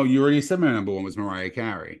 No, you already said my number one was Mariah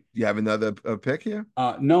Carey. You have another pick here?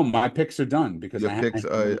 No, my picks are done because Your I picks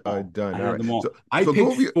had them are all. done. I All had right. them all. So I so go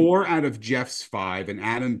picked over your, four out of Jeff's five, and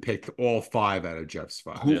Adam picked all five out of Jeff's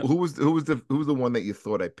five. who Yeah. who was the one that you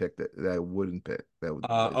thought I picked that I wouldn't pick that you didn't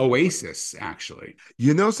like? Oasis, actually.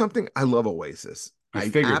 You know something? I love Oasis. I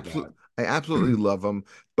figured that. I absolutely love them.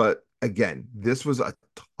 But again, this was a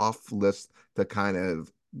tough list to kind of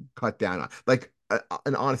cut down on. Like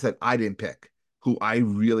an honest that I didn't pick, who I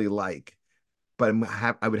really like, but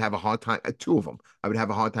I would have a hard time. Two of them, I would have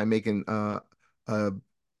a hard time making uh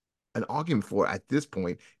an argument for at this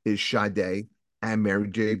point is Sade and Mary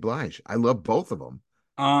J. Blige. I love both of them.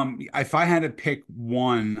 If I had to pick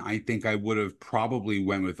one, I think I would have probably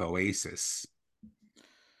went with Oasis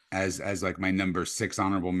as like my number six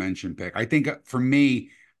honorable mention pick. I think for me,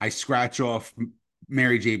 I scratch off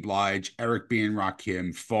Mary J. Blige, Eric B. and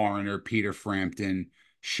Rakim, Foreigner, Peter Frampton,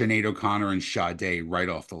 Sinead O'Connor, and Sade right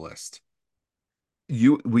off the list.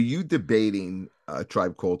 You debating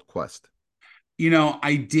Tribe Called Quest?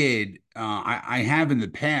 I did. I have in the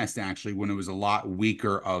past actually when it was a lot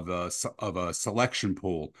weaker of a selection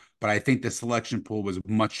pool, but I think the selection pool was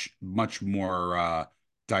much more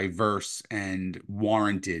diverse and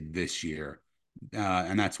warranted this year,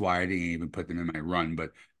 and that's why I didn't even put them in my run.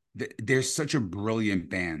 But there's such a brilliant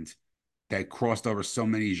band that crossed over so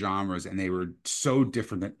many genres, and they were so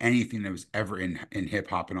different than anything that was ever in hip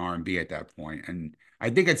hop and R&B at that point. And I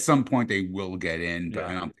think at some point they will get in, but Yeah.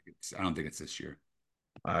 I don't think it's this year.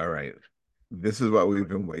 All right. This is what we've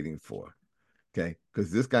been waiting for. Okay, because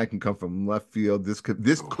this guy can come from left field. This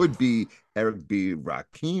could be Eric B.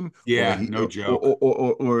 Rakim, or Yeah, he no joke.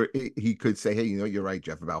 or he could say, hey, you're right,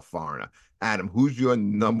 Jeff, about Foreigner. Adam, who's your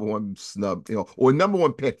number one snub, or number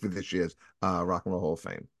one pick for this year's Rock and Roll Hall of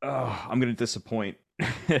Fame? Oh, I'm gonna disappoint.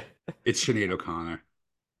 It's Sinead O'Connor.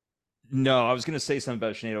 No, I was gonna say something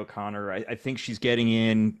about Sinead O'Connor. I think she's getting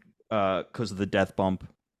in because of the death bump.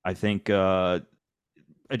 I think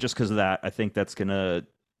just because of that, I think that's gonna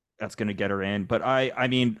get her in. But I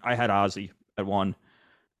mean, I had Ozzy at one,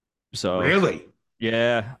 so Really?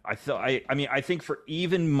 yeah, I think for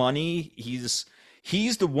even money, he's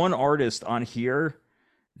the one artist on here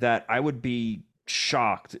that I would be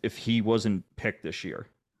shocked if he wasn't picked this year.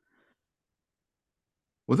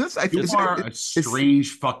 Well, this I You th- are a it's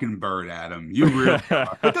strange fucking bird, Adam. You really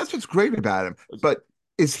are. but that's what's great about him. But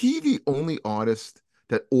is he the only artist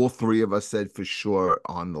that all three of us said for sure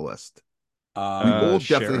on the list? We all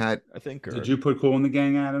definitely Cher, had. I think, Did or you put Cool in the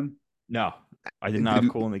Gang, Adam? no, I did not Did have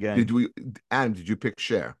you, Cool in the Gang. did we? Adam, did you pick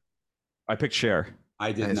Cher? I picked Cher.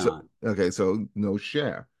 I did And so not. okay, so no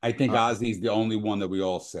Cher. I think Uh, Ozzy's the only one that we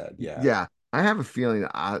all said. Yeah. yeah, I have a feeling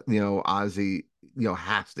that Ozzy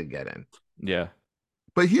has to get in. Yeah.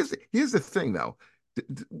 But here's the thing though.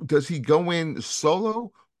 Does he go in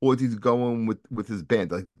solo or does he go in with his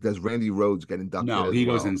band? Like, does Randy Rhoads get inducted No, as he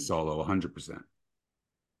goes well? in solo 100%.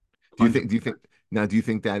 Do you think? Do you 100%. think? Now, do you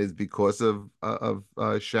think that is because of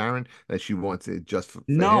Sharon that she wants it just for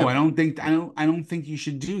No, him? I don't think you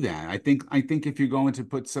should do that. I think if you're going to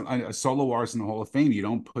put a solo artist in the Hall of Fame, you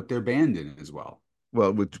don't put their band in as well.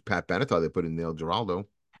 Well, with Pat Benatar, they put in Neil Giraldo.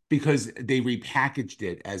 Because they repackaged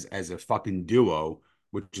it as a fucking duo,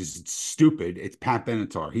 which is stupid. It's Pat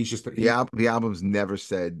Benatar. He's just The album's never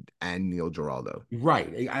said and Neil Giraldo.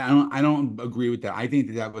 right. I don't agree with that. I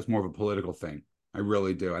think that was more of a political thing. I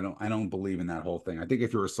really do. I don't believe in that whole thing. I think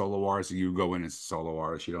if you're a solo artist, you go in as a solo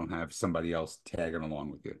artist. You don't have somebody else tagging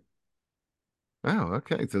along with you. Oh,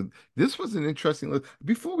 okay. So this was an interesting look.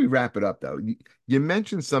 Before we wrap it up, though, you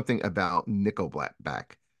mentioned something about Nickelback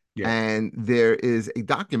back, Yeah. and there is a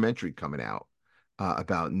documentary coming out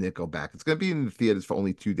about Nickelback. It's going to be in the theaters for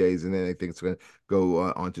only 2 days, and then I think it's going to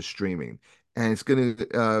go onto streaming. And it's going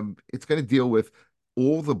to deal with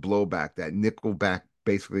all the blowback that Nickelback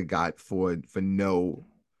basically got for no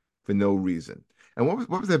reason. And what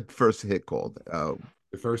was that first hit called?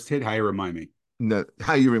 The first hit, how you remind me. No,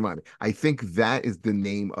 how you remind me. I think that is the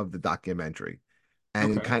name of the documentary,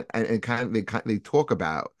 and Okay. they talk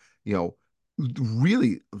about you know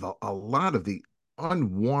really a lot of the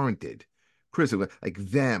unwarranted criticism, like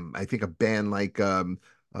them. I think a band like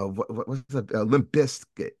what was the Limp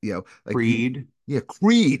Bizkit, like Creed, yeah,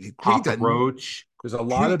 Creed. Papa Roach. There's a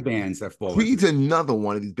lot of Creed bands that fall into Creed's this. another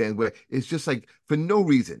one of these bands where it's just like for no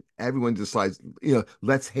reason, everyone decides,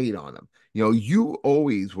 let's hate on them. You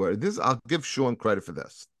always were this. I'll give Sean credit for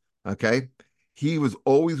this. Okay. He was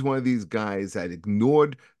always one of these guys that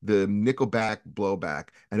ignored the Nickelback blowback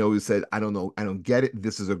and always said, I don't know, I don't get it.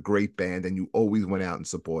 This is a great band. And you always went out and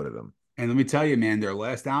supported them. And let me tell you, man, their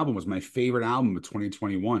last album was my favorite album of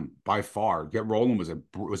 2021 by far. Get Rolling was a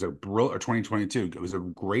brilliant, or 2022. It was a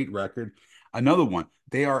great record. Another one.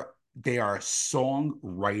 They are a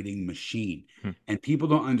songwriting machine, Hmm. and people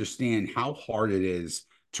don't understand how hard it is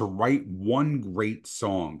to write one great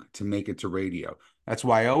song to make it to radio. That's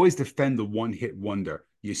why I always defend the one hit wonder.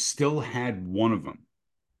 You still had one of them.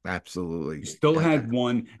 You Absolutely. still had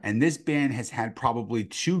one, and this band has had probably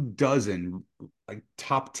 2 dozen like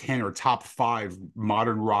top 10 or top 5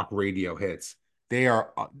 modern rock radio hits. They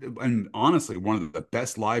are, and honestly, one of the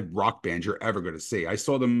best live rock bands you're ever going to see. I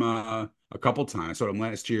saw them a couple times. I saw them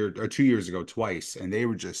last year or 2 years ago twice, and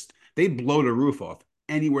they blow the roof off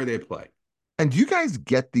anywhere they play. And do you guys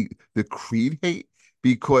get the Creed hate?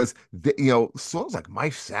 Because songs like My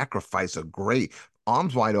Sacrifice are great.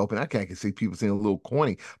 Arms Wide Open. I can see people saying a little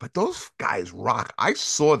corny, but those guys rock. I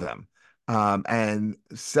saw them. And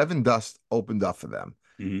Seven Dust opened up for them.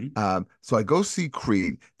 Mhm. So I go see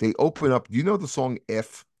Creed. They open up. Do you know the song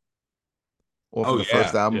If off of Oh the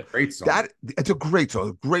first yeah, Yeah. album? great song. That it's a great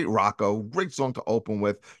song, great Rocco, great song to open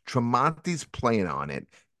with. Tremonti's playing on it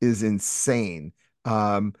is insane.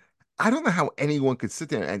 Um, I don't know how anyone could sit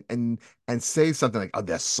there and say something like, "Oh,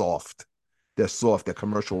 they're soft, they're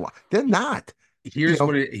commercial rock." They're not. You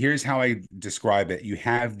know, Here's how I describe it. You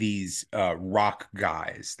have these rock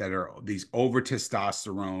guys that are these over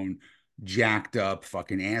testosterone, jacked up,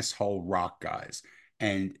 fucking asshole rock guys.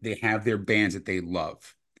 and they have their bands that they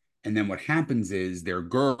love. And then what happens is their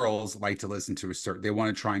girls like to listen to a certain, they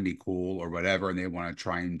want to try and be cool or whatever, and they want to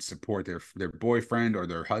try and support their boyfriend or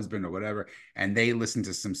their husband or whatever, and they listen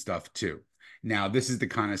to some stuff too. Now, this is the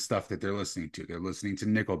kind of stuff that they're listening to. They're listening to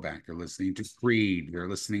Nickelback, they're listening to Creed, they're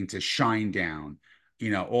listening to Shinedown,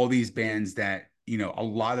 all these bands that, a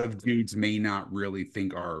lot of dudes may not really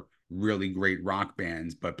think are really great rock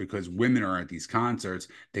bands, but because women are at these concerts,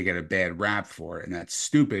 they get a bad rap for it. And that's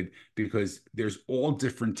stupid because there's all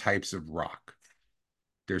different types of rock.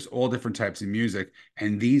 There's all different types of music.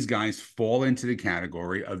 And these guys fall into the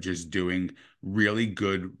category of just doing really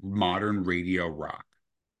good modern radio rock.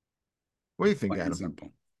 What do you think, Plain and Adam?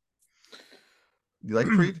 simple. You like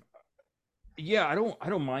Creed? Yeah, I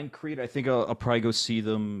don't mind Creed. I think I'll probably go see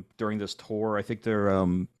them during this tour. I think they're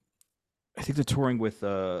touring with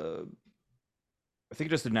I think it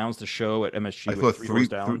just announced a show at MSG I with thought Three Doors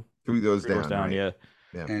Down. three goes Three Doors down, Down, right? yeah.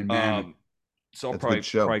 Yeah, And Mammoth So I'll that's a good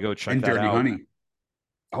show. probably go check and that Dirty out. Honey.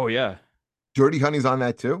 Oh yeah. Dirty Honey's on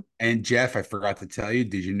that too? And Jeff, I forgot to tell you,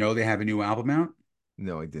 did you know they have a new album out?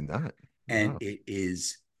 No, I did not. And Wow. it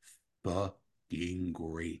is fucking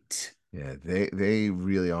great. Yeah, they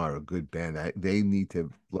really are a good band. They need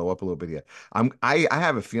to blow up a little bit here. I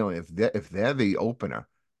have a feeling if they're the opener,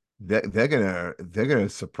 they're gonna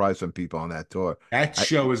surprise some people on that tour. That I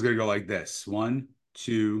show is going to go like this: 1,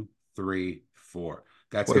 2, 3, 4.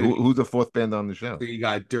 That's Wait, going to be. who's the fourth band on the show? So you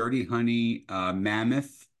got Dirty Honey,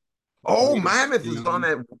 Mammoth, Oh, Three Mammoth is on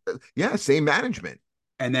Down, that. Yeah, same management.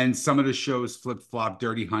 and then some of the shows flip flop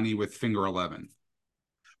Dirty Honey with Finger 11.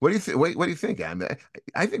 What do you think? What do you think, Adam?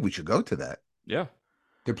 I think we should go to that. Yeah.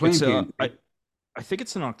 They're playing It's PNC. I think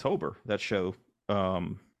it's in October, that show.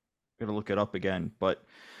 Gotta look it up again. But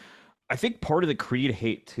I think part of the Creed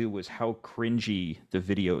hate too was how cringy the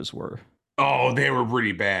videos were. Oh, they were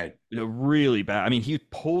pretty bad. Really bad. I mean, he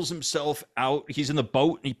pulls himself out. He's in the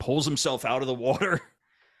boat and he pulls himself out of the water.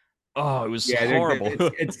 Oh, it was Yeah, horrible.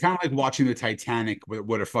 it's kind of like watching the Titanic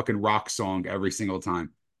with a fucking rock song every single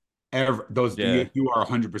time. Those Yeah. you are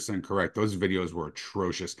 100% correct. Those videos were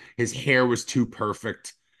atrocious. His hair was too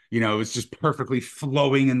perfect. It was just perfectly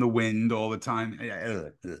flowing in the wind all the time.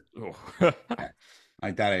 Oh.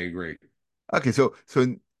 Like that, I agree. Okay, so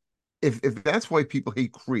if that's why people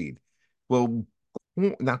hate Creed, well,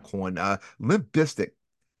 not Corn, Limp Bizkit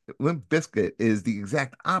is the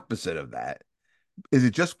exact opposite of that. Is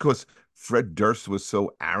it just because Fred Durst was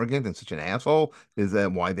so arrogant and such an asshole? Is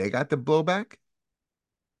that why they got the blowback?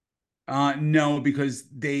 No, because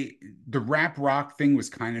the rap rock thing was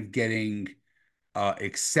kind of getting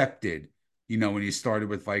accepted, when you started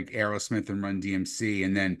with like Aerosmith and Run DMC,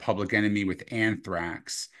 and then Public Enemy with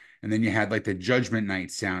Anthrax. And then you had like the Judgment Night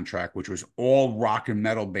soundtrack, which was all rock and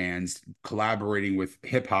metal bands collaborating with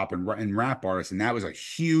hip hop and rap artists. And that was a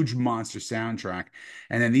huge monster soundtrack.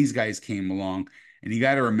 And then these guys came along. And you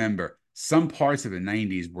got to remember, some parts of the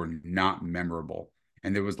 90s were not memorable.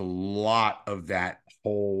 And there was a lot of that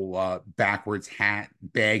whole backwards hat,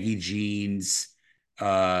 baggy jeans,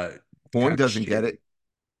 kind Corn of doesn't shit. get it.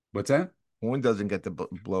 What's that? Corn doesn't get the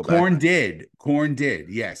blowback. Corn did.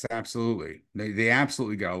 Yes, absolutely. They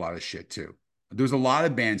absolutely got a lot of shit too. There's a lot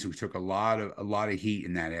of bands who took a lot of heat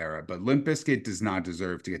in that era, but Limp Bizkit does not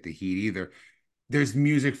deserve to get the heat either. There's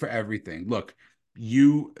music for everything. Look,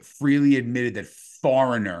 you freely admitted that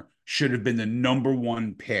Foreigner should have been the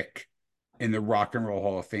 #1 pick in the Rock and Roll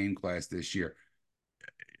Hall of Fame class this year.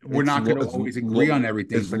 We're not going to always agree on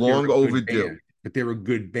everything, It's but they're long a good overdue. band. But they're a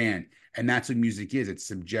good band, and that's what music is. It's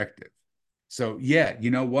subjective. So yeah,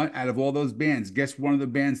 you know what? Out of all those bands, guess one of the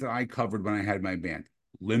bands that I covered when I had my band?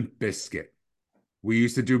 Limp Bizkit. We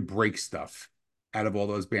used to do break stuff out of all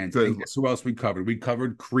those bands. Good. And guess who else we covered? We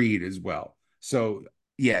covered Creed as well. So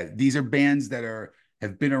yeah, these are bands that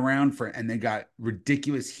have been around and they got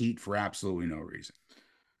ridiculous heat for absolutely no reason.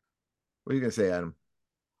 What are you gonna say, Adam?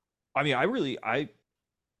 I mean, I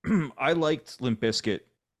liked Limp Bizkit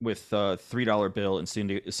with $3 Bill and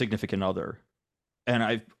Significant Other. And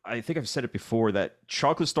I think I've said it before that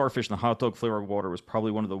Chocolate Starfish and the Hot Dog Flavored Water was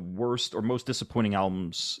probably one of the worst or most disappointing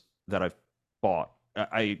albums that I've bought.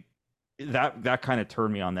 That kind of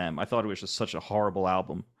turned me on them. I thought it was just such a horrible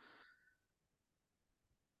album.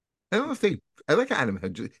 I don't know if I like Adam.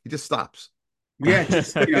 He just stops. Yeah,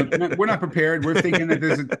 just we're not prepared. We're thinking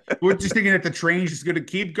that we're just thinking that the train's just going to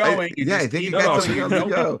keep going. I think you got something else to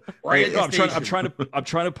go. Right, no, I'm trying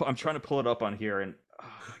to pull it up on here, and oh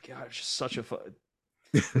my god, it's just such a fun.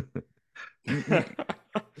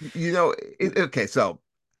 Okay, so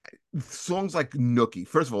songs like Nookie.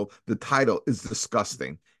 First of all, the title is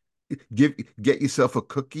disgusting. Get yourself a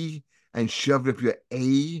cookie and shove it up your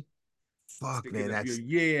A. fuck, Stick it man, up your that's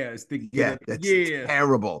yeah, stick it yeah, up that's yeah.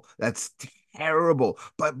 terrible. That's terrible.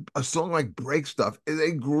 But a song like Break Stuff is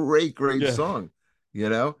a great Yeah. song. You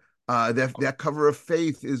know, that cover of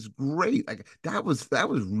Faith is great. Like that was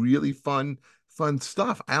really fun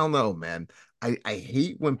stuff. I don't know, man. I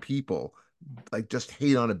hate when people like just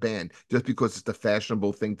hate on a band just because it's the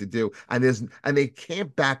fashionable thing to do, and they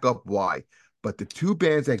can't back up why. But the two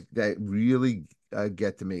bands that really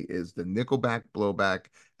get to me is the Nickelback Blowback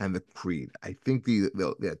and the Creed. I think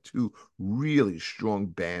they're two really strong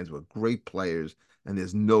bands with great players, and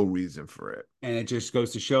there's no reason for it. And it just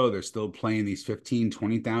goes to show they're still playing these 15,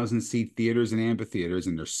 20,000 seat theaters and amphitheaters,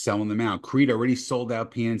 and they're selling them out. Creed already sold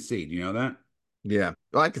out PNC. Do you know that? Yeah,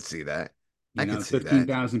 well, I could see that. I You know, could it's see that.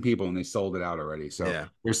 15,000 people and they sold it out already. So Yeah.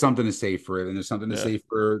 there's something to say for it, and there's something to Yeah. say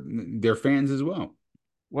for their fans as well.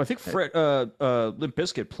 Well, I think Limp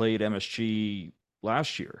Bizkit played MSG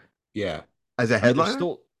last year. Yeah, As a I mean, there's headliner?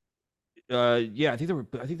 still yeah, I think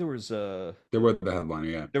there was they were the headliner.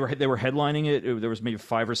 Yeah, they were headlining it. There was maybe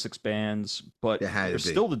 5 or 6 bands, but It had to there's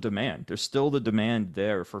be. still the demand. There's still the demand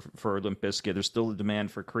there for Limp Bizkit. There's still the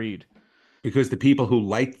demand for Creed. because the people who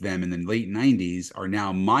liked them in the late 90s are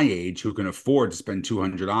now my age who can afford to spend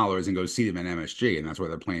 $200 and go see them at MSG, and that's why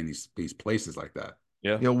they're playing these places like that.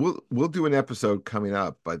 Yeah. You know, we'll do an episode coming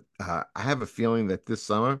up, but I have a feeling that this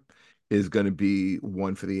summer is going to be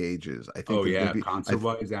one for the ages. I think Oh there's going yeah, to be, concert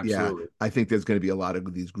wise, yeah, absolutely. I think there's going to be a lot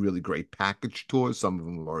of these really great package tours. Some of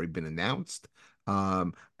them have already been announced.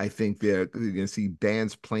 I think you're going to see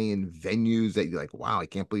bands playing venues that you're like, wow, I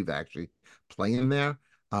can't believe they're actually playing there.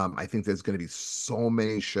 I think there's going to be so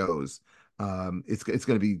many shows. It's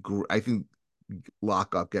going to be, I think,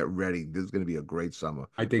 lock up, get ready. This is going to be a great summer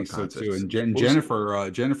I for think so too. concerts. And What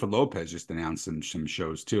was Jennifer Lopez just announced some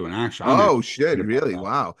shows too. And actually, I'm Oh actually shit, excited about really? that.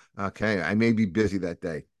 Wow. Okay, I may be busy that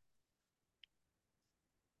day.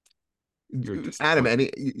 You're Adam,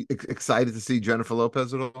 disappointed. excited to see Jennifer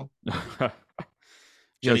Lopez at all?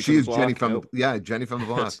 You know, Jenny she from the is Jenny Block? from Nope. yeah, Jenny from the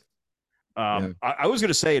block. It's, Yeah. I was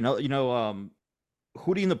gonna say,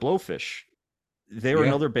 Hootie and the Blowfish. They're Yeah.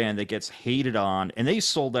 another band that gets hated on, and they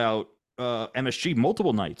sold out MSG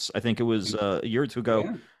multiple nights. I think it was a year or two ago.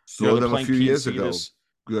 Yeah. Saw They're them a playing few years PNC ago. this,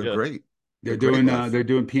 They're yeah, great. They're great live. They're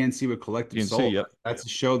doing PNC with Collective PNC. Soul. Yep. That's a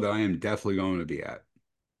show that I am definitely going to be at.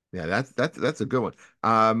 Yeah, that's a good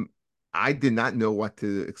one. I did not know what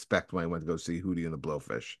to expect when I went to go see Hootie and the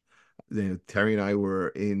Blowfish. Terry and I were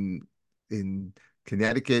in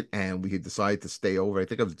Connecticut, and we had decided to stay over. I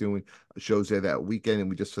think I was doing shows there that weekend, and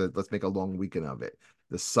we just said, let's make a long weekend of it.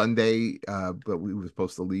 The Sunday, but we were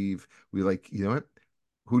supposed to leave. We were like, you know what?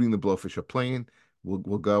 Hootie and the Blowfish are playing.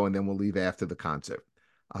 We'll go, and then we'll leave after the concert.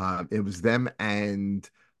 It was them and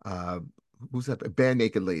uh, who's that? Band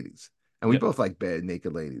Naked Ladies. And we Yep. both like Bad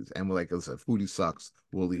Naked Ladies. And we're like, listen, if Hootie sucks,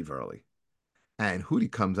 we'll leave early. And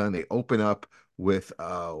Hootie comes on, they open up with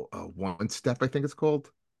One Step, I think it's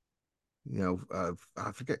called.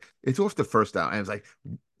 I forget. It's off the first album. And it's like,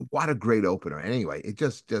 what a great opener. Anyway, it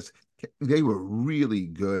just they were really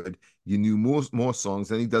good. You knew more songs.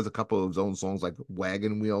 Then he does a couple of his own songs like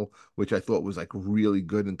Wagon Wheel, which I thought was like really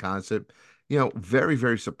good in concert. Very,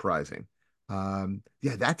 very surprising.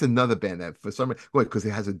 Yeah, that's another band that for some reason, because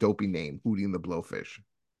it has a dopey name, Hootie and the Blowfish.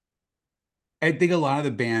 I think a lot of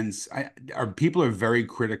the bands people are very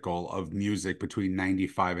critical of music between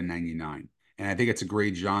 95 and 99. And I think it's a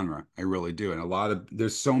great genre. I really do. And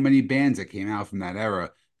there's so many bands that came out from that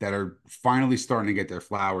era that are finally starting to get their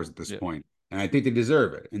flowers at this Yeah. point. And I think they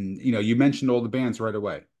deserve it. And you mentioned all the bands right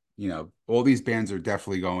away. All these bands are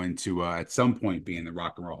definitely going to at some point be in the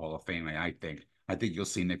Rock and Roll Hall of Fame. I think. I think you'll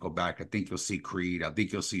see Nickelback. I think you'll see Creed. I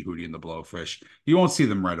think you'll see Hootie and the Blowfish. You won't see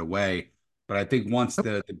them right away, but I think once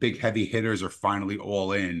the big heavy hitters are finally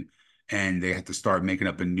all in and they have to start making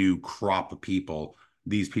up a new crop of people,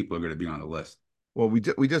 these people are going to be on the list. Well, we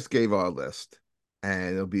just gave our list,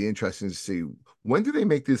 and it'll be interesting to see when do they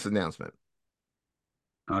make this announcement?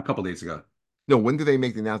 A couple days ago. No, when do they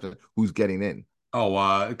make the announcement who's getting in? Oh,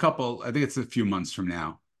 I think it's a few months from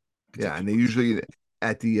now. It's a Yeah, few and they months. usually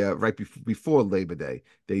at the before Labor Day,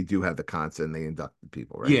 they do have the concert and they induct the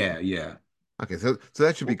people, right? Yeah, yeah. Okay, so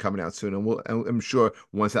that should be coming out soon, and I'm sure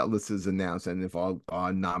once that list is announced, and if all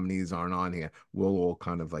our nominees aren't on here, we'll all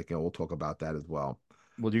kind of like we'll talk about that as well.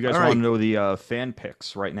 Well, do you All guys want to right, know the fan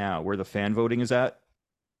picks right now, where the fan voting is at?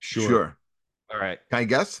 Sure. sure. All right. Can I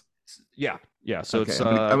guess? Yeah. Yeah. So Okay, it's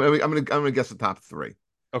I'm gonna guess the top three.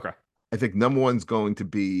 okay. I think number one's going to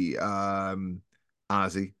be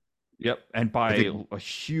Ozzy. Yep. And I by think a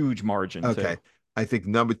huge margin too. okay. I think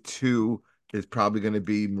number two is probably going to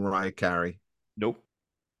be Mariah Carey. Nope.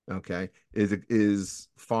 Okay, is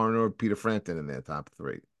Foreigner or Peter Frampton in their top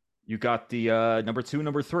three? You got the number two,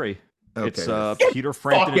 number three. Okay. It's Get Peter the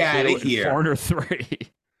Frampton fuck at out two of and here. Foreigner three.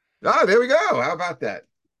 Oh, there we go. How about that?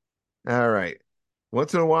 All right.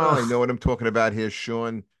 Once in a while, I know Ugh. what I'm talking about here,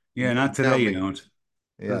 Sean. Yeah, not Tell today, you me. don't.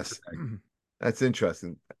 Not Yes, today. that's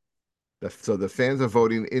interesting. So the fans are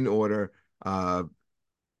voting in order. Uh,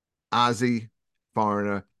 Ozzy,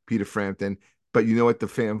 Foreigner, Peter Frampton. But you know what? The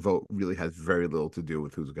fan vote really has very little to do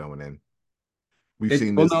with who's going in. We've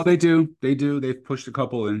seen Well, no, this. they do. They do. They've pushed a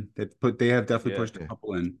couple in. They have definitely Yeah. pushed a Yeah,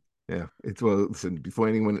 couple in. yeah. It's well. Listen, before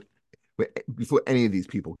any of these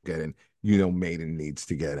people get in, you know, Maiden needs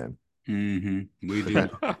to get in. We do know.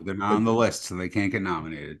 They're not But on the list, so they can't get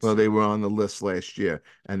nominated. well, So they were on the list last year,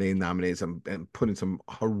 and they nominated some and put in some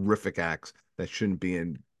horrific acts that shouldn't be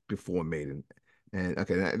in before Maiden. And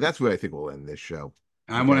okay, that's where I think we'll end this show.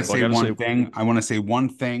 I want to Okay. Well, I say gotta one say, thing. I want to say one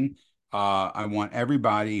thing. I want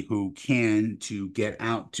everybody who can to get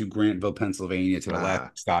out to Grantville, Pennsylvania, to the Ah,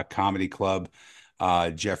 Laughing Stock Comedy Club.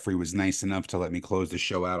 Jeffrey was nice enough to let me close the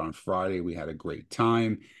show out on Friday. We had a great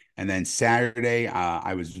time. And then Saturday,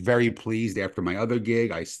 I was very pleased after my other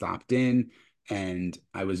gig. I stopped in and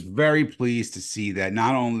I was very pleased to see that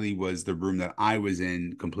not only was the room that I was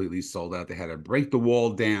in completely sold out, they had to break the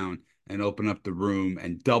wall down and open up the room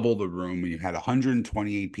and double the room. And you had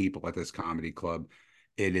 128 people at this comedy club.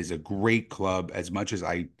 It is a great club. As much as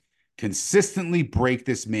I consistently break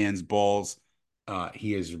this man's balls,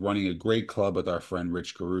 he is running a great club with our friend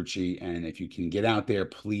Rich Garucci. And if you can get out there,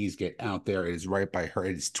 please get out there. It is right by her.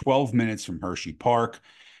 It is 12 minutes from Hershey Park.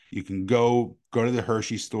 You can go to the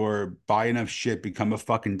Hershey store, buy enough shit, become a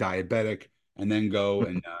fucking diabetic, and then go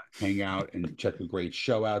and hang out and check a great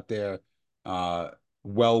show out there. Uh,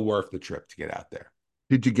 well worth the trip to get out there.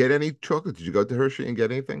 did you get any chocolate? Did you go to Hershey and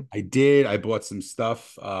get anything? I did. I bought some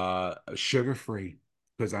stuff, sugar free,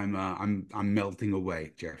 because I'm melting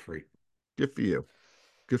away, Jeffrey. Good for you.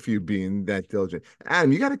 Good for you being that diligent.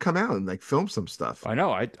 Adam, you got to come out and like film some stuff. I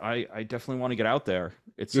know. I definitely want to get out there.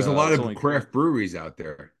 There's a lot It's of only craft breweries out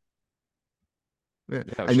there. Yeah.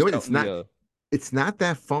 yeah. I was I know just it, out in the it's not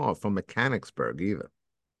that far from Mechanicsburg either.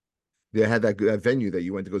 They had that venue that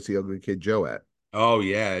you went to go see Ugly Kid Joe at. Oh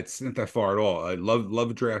yeah, it's not that far at all. I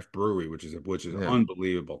love Draft Brewery, which is Yeah.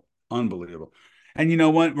 unbelievable, unbelievable. And you know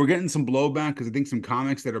what? We're getting some blowback because I think some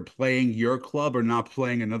comics that are playing your club are not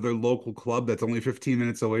playing another local club that's only 15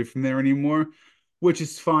 minutes away from there anymore, which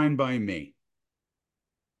is fine by me.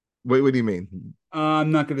 Wait, what do you mean?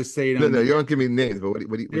 I'm not going to say it No, on no, the you air. don't give me names, but what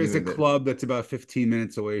do you There's a mean that? club that's about 15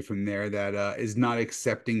 minutes away from there that is not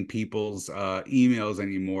accepting people's emails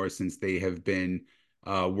anymore since they have been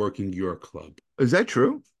working your club. Is that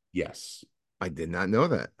true? Yes. I did not know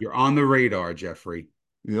that. You're on the radar, Jeffrey.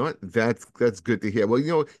 You know what? That's good to hear. Well,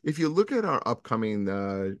 you know, if you look at our upcoming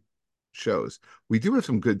shows. We do have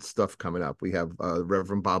some good stuff coming up. We have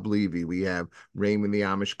Reverend Bob Levy. We have Raymond the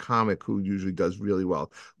Amish comic, who usually does really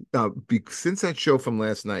well. Since that show from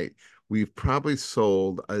last night, we've probably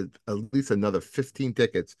sold at least another 15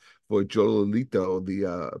 tickets for Jolito,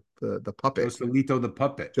 the puppet. Joselito the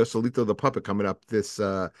puppet. Joselito the puppet coming up this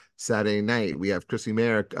Saturday night. We have Chrissy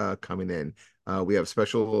Merrick coming in. We have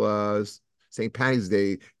special St. Patty's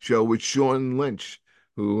Day show with Sean Lynch,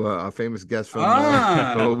 who a famous guest from a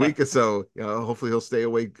Ah, week or so. Hopefully, he'll stay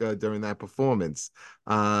awake during that performance.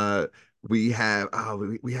 Uh, we have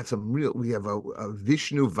some real. We have a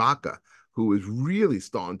Vishnu Vaka who is really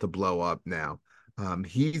starting to blow up now.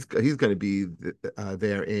 He's going to be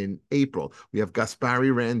there in April. We have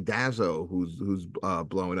Gaspari Randazzo, who's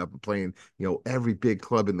blowing up and playing every big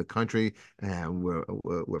club in the country, and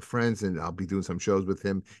we're friends. And I'll be doing some shows with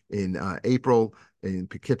him in April in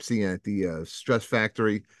Poughkeepsie at the Stress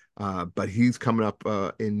Factory. But he's coming up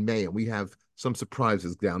in May, and we have some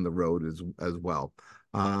surprises down the road as well.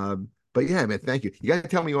 But yeah, man, thank you. You got to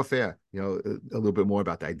tell me off air, a little bit more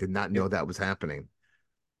about that. I did not know that was happening.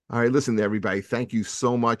 All right, listen, everybody. Thank you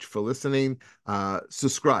so much for listening.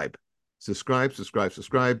 Subscribe.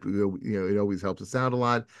 It always helps us out a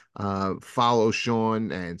lot. Follow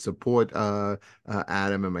Sean and support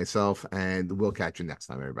Adam and myself, and we'll catch you next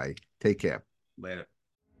time, everybody. Take care. later.